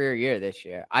have a career year this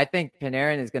year. I think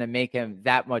Panarin is going to make him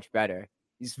that much better.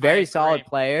 He's a I very agree. solid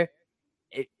player.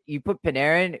 You put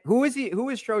Panarin. Who is he? Who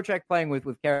is Trocheck playing with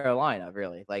Carolina?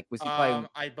 Really? Like, was he playing?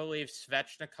 I believe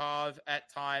Svechnikov at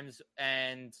times,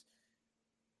 and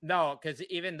no, because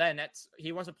even then,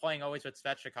 he wasn't playing always with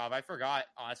Svechnikov. I forgot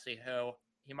honestly who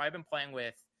he might have been playing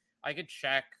with. I could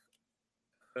check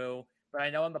who, but I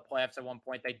know in the playoffs at one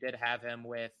point they did have him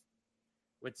with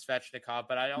Svechnikov,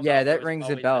 but I don't know Yeah, if it that was rings a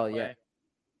always bell. that Yeah,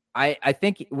 way. I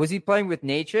think was he playing with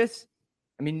Natchez?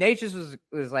 I mean, Natchez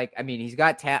was like. I mean, he's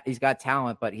got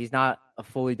talent, but he's not a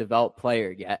fully developed player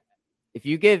yet. If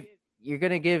you're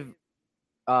gonna give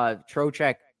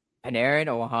Trocheck Panarin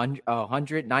a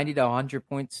 100, 90 to 100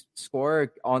 points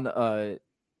scorer on the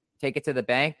take it to the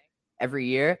bank every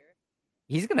year.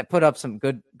 He's going to put up some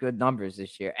good numbers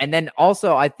this year. And then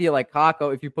also, I feel like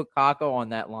Kakko, if you put Kakko on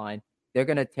that line, they're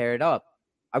going to tear it up.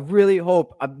 I'm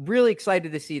really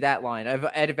excited to see that line. Out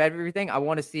of everything, I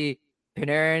want to see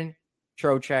Panarin,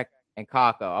 Trocheck, and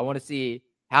Kakko. I want to see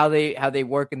how they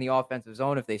work in the offensive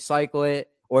zone, if they cycle it,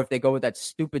 or if they go with that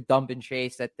stupid dump and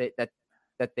chase that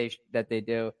they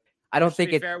do. I don't Which, to think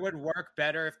be it. fair, would work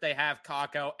better if they have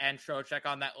Kakko and Trocheck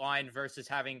on that line versus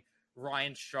having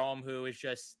Ryan Strome, who is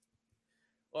just,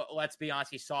 well, let's be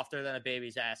honest, he's softer than a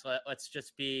baby's ass. Let's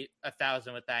just be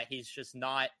 1,000 with that. He's just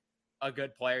not a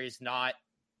good player.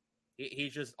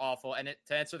 He's just awful. And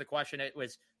to answer the question, it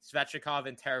was Svechnikov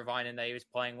and Teravainen that he was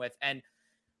playing with. And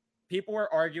people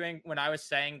were arguing when I was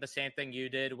saying the same thing you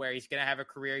did, where he's going to have a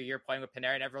career year playing with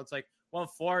Panarin. Everyone's like, well, in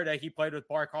Florida, he played with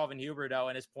Barkov and Huberdeau,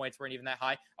 and his points weren't even that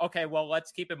high. Okay, well,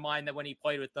 let's keep in mind that when he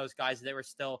played with those guys, they were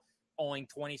still only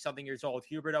 20-something years old.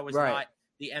 Huberdeau was not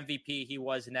the MVP he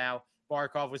was now.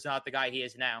 Barkov was not the guy he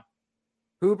is now.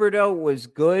 Huberdeau was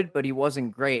good, but he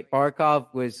wasn't great. Barkov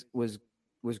was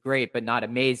great, but not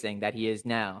amazing that he is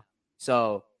now.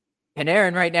 So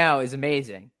Panarin right now is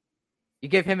amazing. You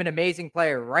give him an amazing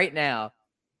player right now.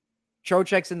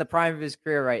 Trocheck's in the prime of his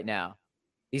career right now.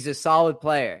 He's a solid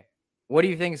player. What do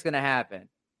you think is going to happen?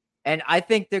 And I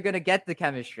think they're going to get the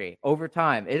chemistry over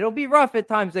time. It'll be rough at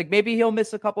times. Like maybe he'll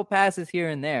miss a couple passes here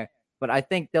and there, but I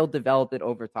think they'll develop it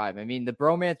over time. I mean, the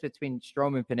bromance between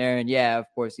Strome and Panarin, yeah, of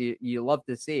course, you love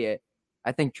to see it.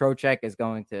 I think Trocheck is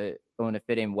going to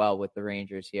fit in well with the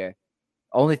Rangers here.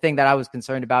 Only thing that I was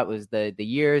concerned about was the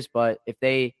years, but if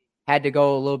they had to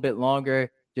go a little bit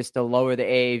longer just to lower the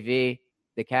AAV,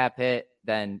 the cap hit,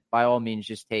 then by all means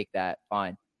just take that.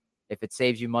 Fine. If it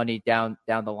saves you money down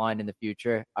the line in the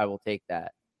future, I will take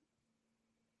that.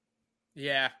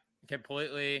 Yeah,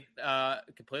 completely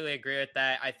agree with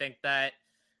that. I think that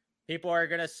people are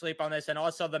going to sleep on this. And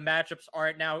also, the matchups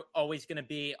aren't now always going to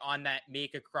be on that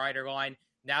Mika Kreider line.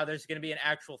 Now there's going to be an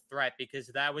actual threat, because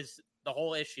that was the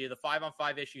whole issue. The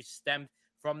 5-on-5 issue stemmed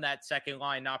from that second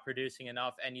line not producing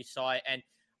enough, and you saw it. And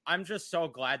I'm just so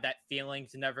glad that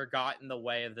feelings never got in the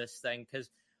way of this thing, because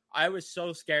I was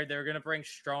so scared they were going to bring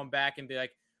Strome back and be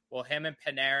like, well, him and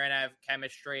Panarin have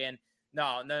chemistry. And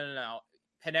no.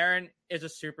 Panarin is a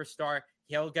superstar.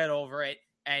 He'll get over it,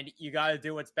 and you got to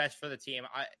do what's best for the team.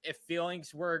 If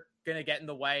feelings were going to get in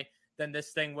the way, then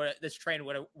this train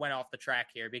would have went off the track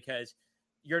here, because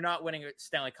you're not winning a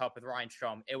Stanley Cup with Ryan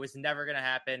Strome. It was never going to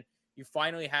happen. You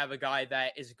finally have a guy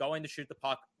that is going to shoot the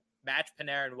puck, match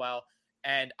Panarin well,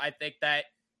 and I think that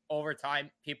over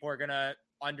time, people are going to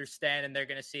understand, and they're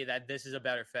going to see that this is a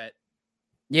better fit.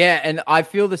 Yeah, and I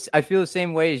feel this. I feel the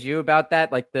same way as you about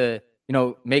that. Like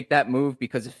make that move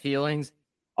because of feelings.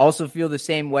 Also feel the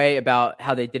same way about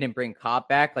how they didn't bring Copp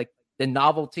back. Like the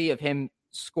novelty of him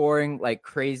scoring like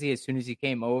crazy as soon as he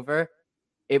came over,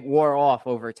 it wore off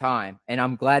over time, and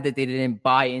I'm glad that they didn't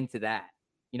buy into that.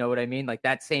 You know what I mean? Like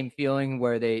that same feeling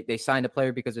where they signed a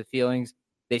player because of feelings.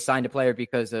 They signed a player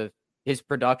because of his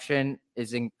production,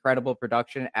 his incredible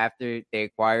production after they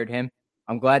acquired him.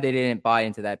 I'm glad they didn't buy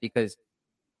into that, because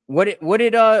what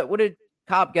did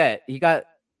Copp get? He got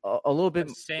a little bit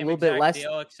less.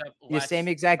 Deal, except the same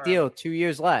exact deal, 2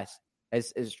 years less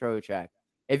as Trocheck.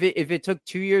 If it took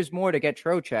 2 years more to get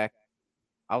Trocheck,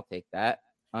 I'll take that.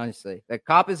 Honestly, like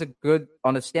Copp is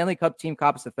on a Stanley Cup team.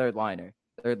 Copp is the third line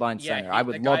center. I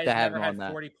would love to have him on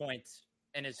that. 40 points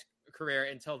in his career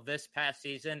until this past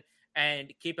season,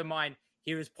 and keep in mind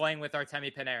he was playing with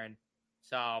Artemi Panarin.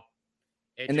 So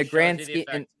in the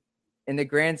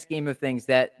grand scheme of things,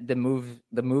 that the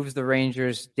moves the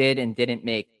Rangers did and didn't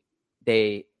make,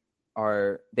 they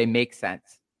make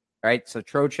sense, right? So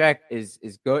Trocheck is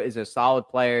good, is a solid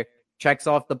player. Checks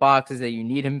off the boxes that you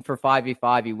need him for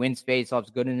 5v5. He wins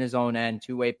faceoffs, good in his own end,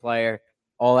 two-way player,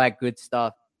 all that good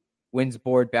stuff. Wins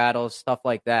board battles, stuff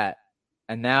like that.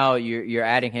 And now you're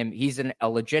adding him. He's a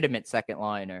legitimate second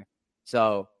liner.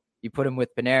 So you put him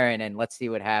with Panarin, and let's see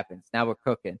what happens. Now we're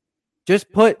cooking. Just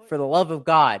for the love of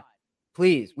God,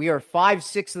 please. We are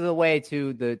 5-6 of the way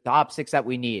to the top 6 that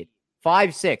we need.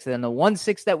 5-6, and then the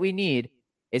 1-6 that we need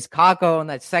is Kakko on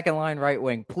that second line right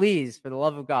wing. Please, for the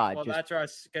love of God. Well, that's what I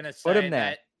was going to say,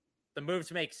 that the moves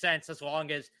make sense as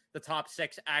long as the top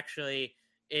 6 actually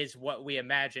is what we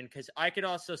imagine. Because I could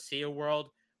also see a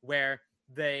world where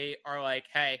they are like,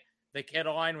 hey, the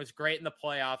Kittle line was great in the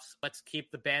playoffs. Let's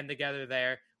keep the band together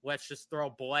there. Let's just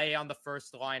throw Blais on the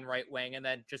first line right wing, and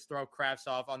then just throw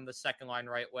Kravtsov on the second line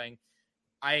right wing.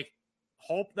 I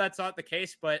hope that's not the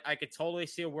case, but I could totally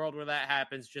see a world where that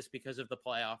happens just because of the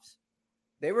playoffs.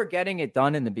 They were getting it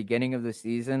done in the beginning of the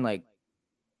season,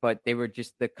 but they were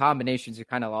just, the combinations are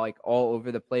kind of like all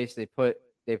over the place. They put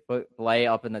Blais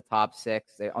up in the top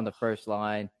 6 on the first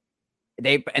line.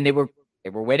 They were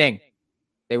winning.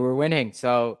 They were winning.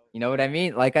 So you know what I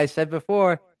mean? Like I said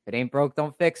before, if it ain't broke,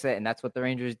 don't fix it. And that's what the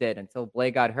Rangers did. Until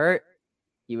Blais got hurt,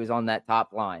 he was on that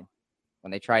top line.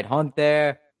 When they tried Hunt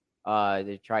there,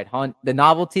 they tried Hunt. The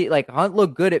novelty, like Hunt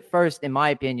looked good at first, in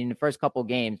my opinion, the first couple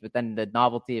games, but then the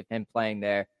novelty of him playing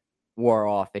there wore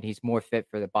off, and he's more fit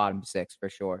for the bottom 6 for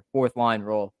sure. Fourth line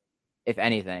role, if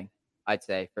anything, I'd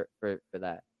say for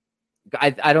that.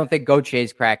 I don't think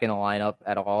Gautier's cracking a lineup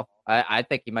at all. I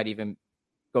think he might even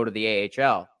go to the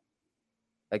AHL.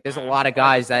 Like there's a lot of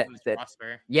guys that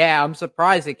yeah, I'm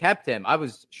surprised they kept him. I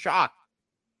was shocked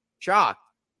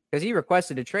because he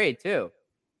requested a trade too.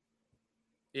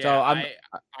 Yeah, so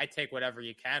I take whatever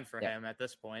you can for him at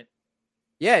this point.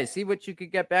 Yeah, see what you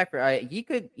could get back for. He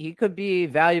could be a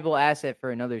valuable asset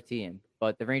for another team,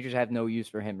 but the Rangers have no use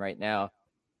for him right now.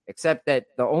 Except that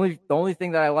the only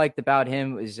thing that I liked about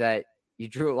him is that he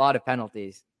drew a lot of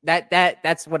penalties.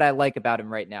 That's what I like about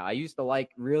him right now. I used to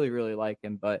really like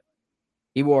him, but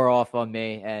he wore off on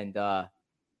me. And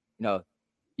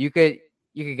you could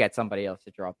get somebody else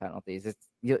to draw penalties.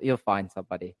 You'll find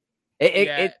somebody.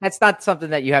 That's not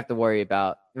something that you have to worry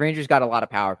about. The Rangers got a lot of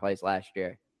power plays last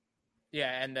year.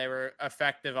 Yeah, and they were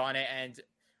effective on it. And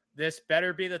this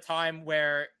better be the time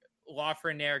where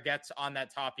Lafreniere gets on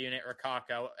that top unit, or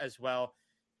Kakko as well.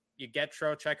 You get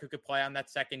Trocheck, who could play on that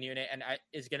second unit and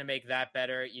is going to make that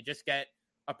better. You just get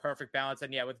a perfect balance.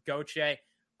 And yeah, with Gauthier,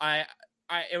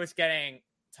 it was getting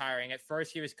tiring. At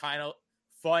first, he was kind of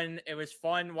fun. It was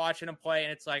fun watching him play.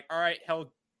 And it's like, all right,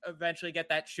 he'll eventually get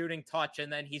that shooting touch,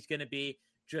 and then he's going to be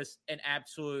just an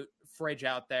absolute fridge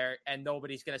out there, and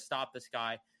nobody's going to stop this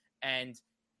guy. And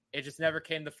it just never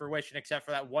came to fruition, except for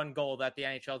that one goal that the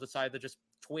NHL decided to just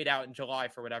tweet out in July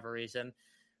for whatever reason.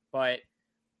 But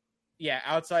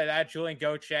outside of that, Julian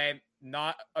Gauthier,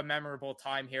 not a memorable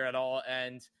time here at all.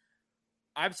 And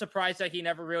I'm surprised that he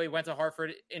never really went to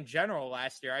Hartford in general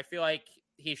last year. I feel like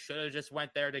he should have just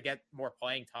went there to get more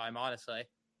playing time, honestly.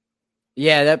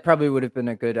 Yeah, that probably would have been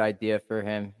a good idea for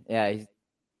him. Yeah, he's a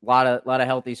lot of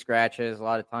healthy scratches, a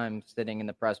lot of time sitting in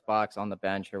the press box on the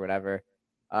bench or whatever.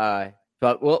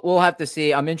 But we'll have to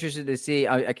see. I'm interested to see.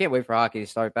 I can't wait for hockey to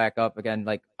start back up again.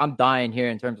 Like, I'm dying here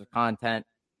in terms of content.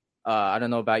 I don't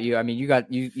know about you. I mean,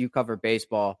 you cover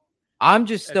baseball. I'm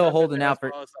just still holding out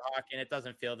for hockey, and it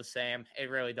doesn't feel the same. It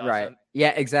really doesn't. Right. Yeah,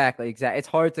 exactly. It's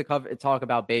hard to talk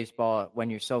about baseball when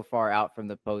you're so far out from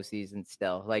the postseason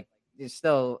still. Like, there's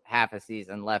still half a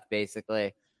season left,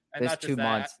 basically. And there's 2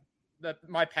 months.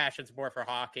 My passion's more for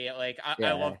hockey. Like,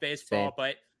 I love baseball, same.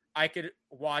 But I could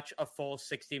watch a full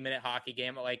 60-minute hockey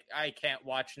game. Like, I can't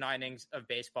watch 9 innings of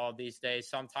baseball these days.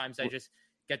 Sometimes I just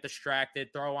get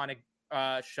distracted, throw on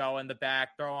a show in the back,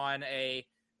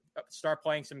 start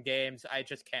playing some games. I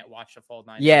just can't watch the full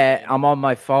 9 innings. Yeah, I'm on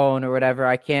my phone or whatever.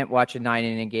 I can't watch a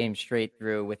 9-inning game straight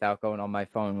through without going on my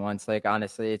phone once. Like,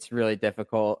 honestly, it's really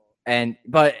difficult.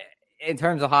 But in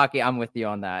terms of hockey, I'm with you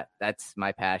on that. That's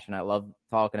my passion. I love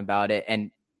talking about it.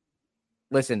 And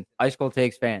listen, Ice Cold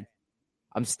Takes fan,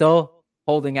 I'm still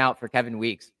holding out for Kevin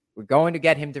Weeks. We're going to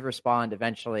get him to respond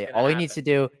eventually. All he needs to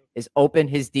do is open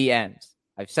his DMs.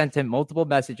 I've sent him multiple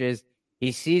messages.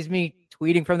 He sees me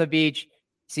tweeting from the beach,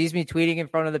 sees me tweeting in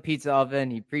front of the pizza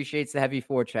oven. He appreciates the heavy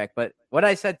forecheck. But what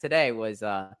I said today was,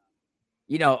 a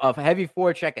heavy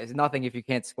forecheck is nothing if you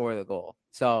can't score the goal.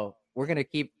 So we're going to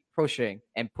keep pushing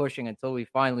until we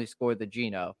finally score the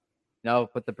Gino.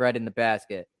 Put the bread in the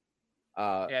basket.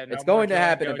 It's going to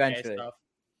happen eventually. Stuff.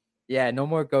 Yeah, no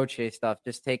more Gauthier stuff.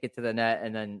 Just take it to the net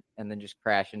and then just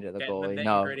crash into the goalie. In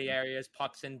the gritty areas,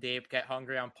 pucks in deep, get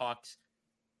hungry on pucks.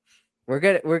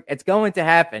 It's going to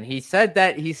happen. He said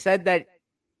that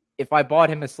if I bought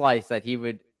him a slice that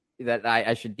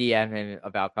I should DM him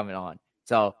about coming on.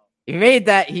 So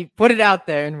he put it out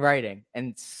there in writing,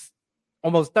 and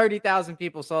almost 30,000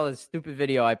 people saw this stupid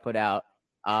video I put out.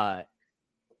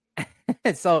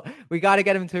 So we got to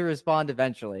get him to respond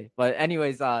eventually. But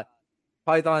anyways,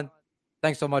 Python,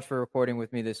 thanks so much for recording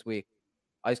with me this week.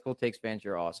 Ice Cold Takes fans,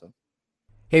 you're awesome.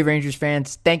 Hey, Rangers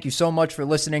fans, thank you so much for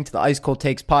listening to the Ice Cold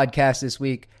Takes podcast this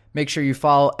week. Make sure you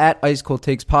follow at Ice Cold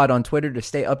Takes Pod on Twitter to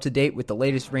stay up to date with the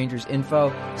latest Rangers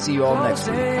info. See you all next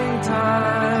week.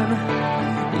 Time.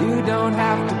 You don't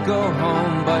have to go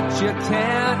home, but you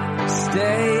can't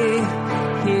stay.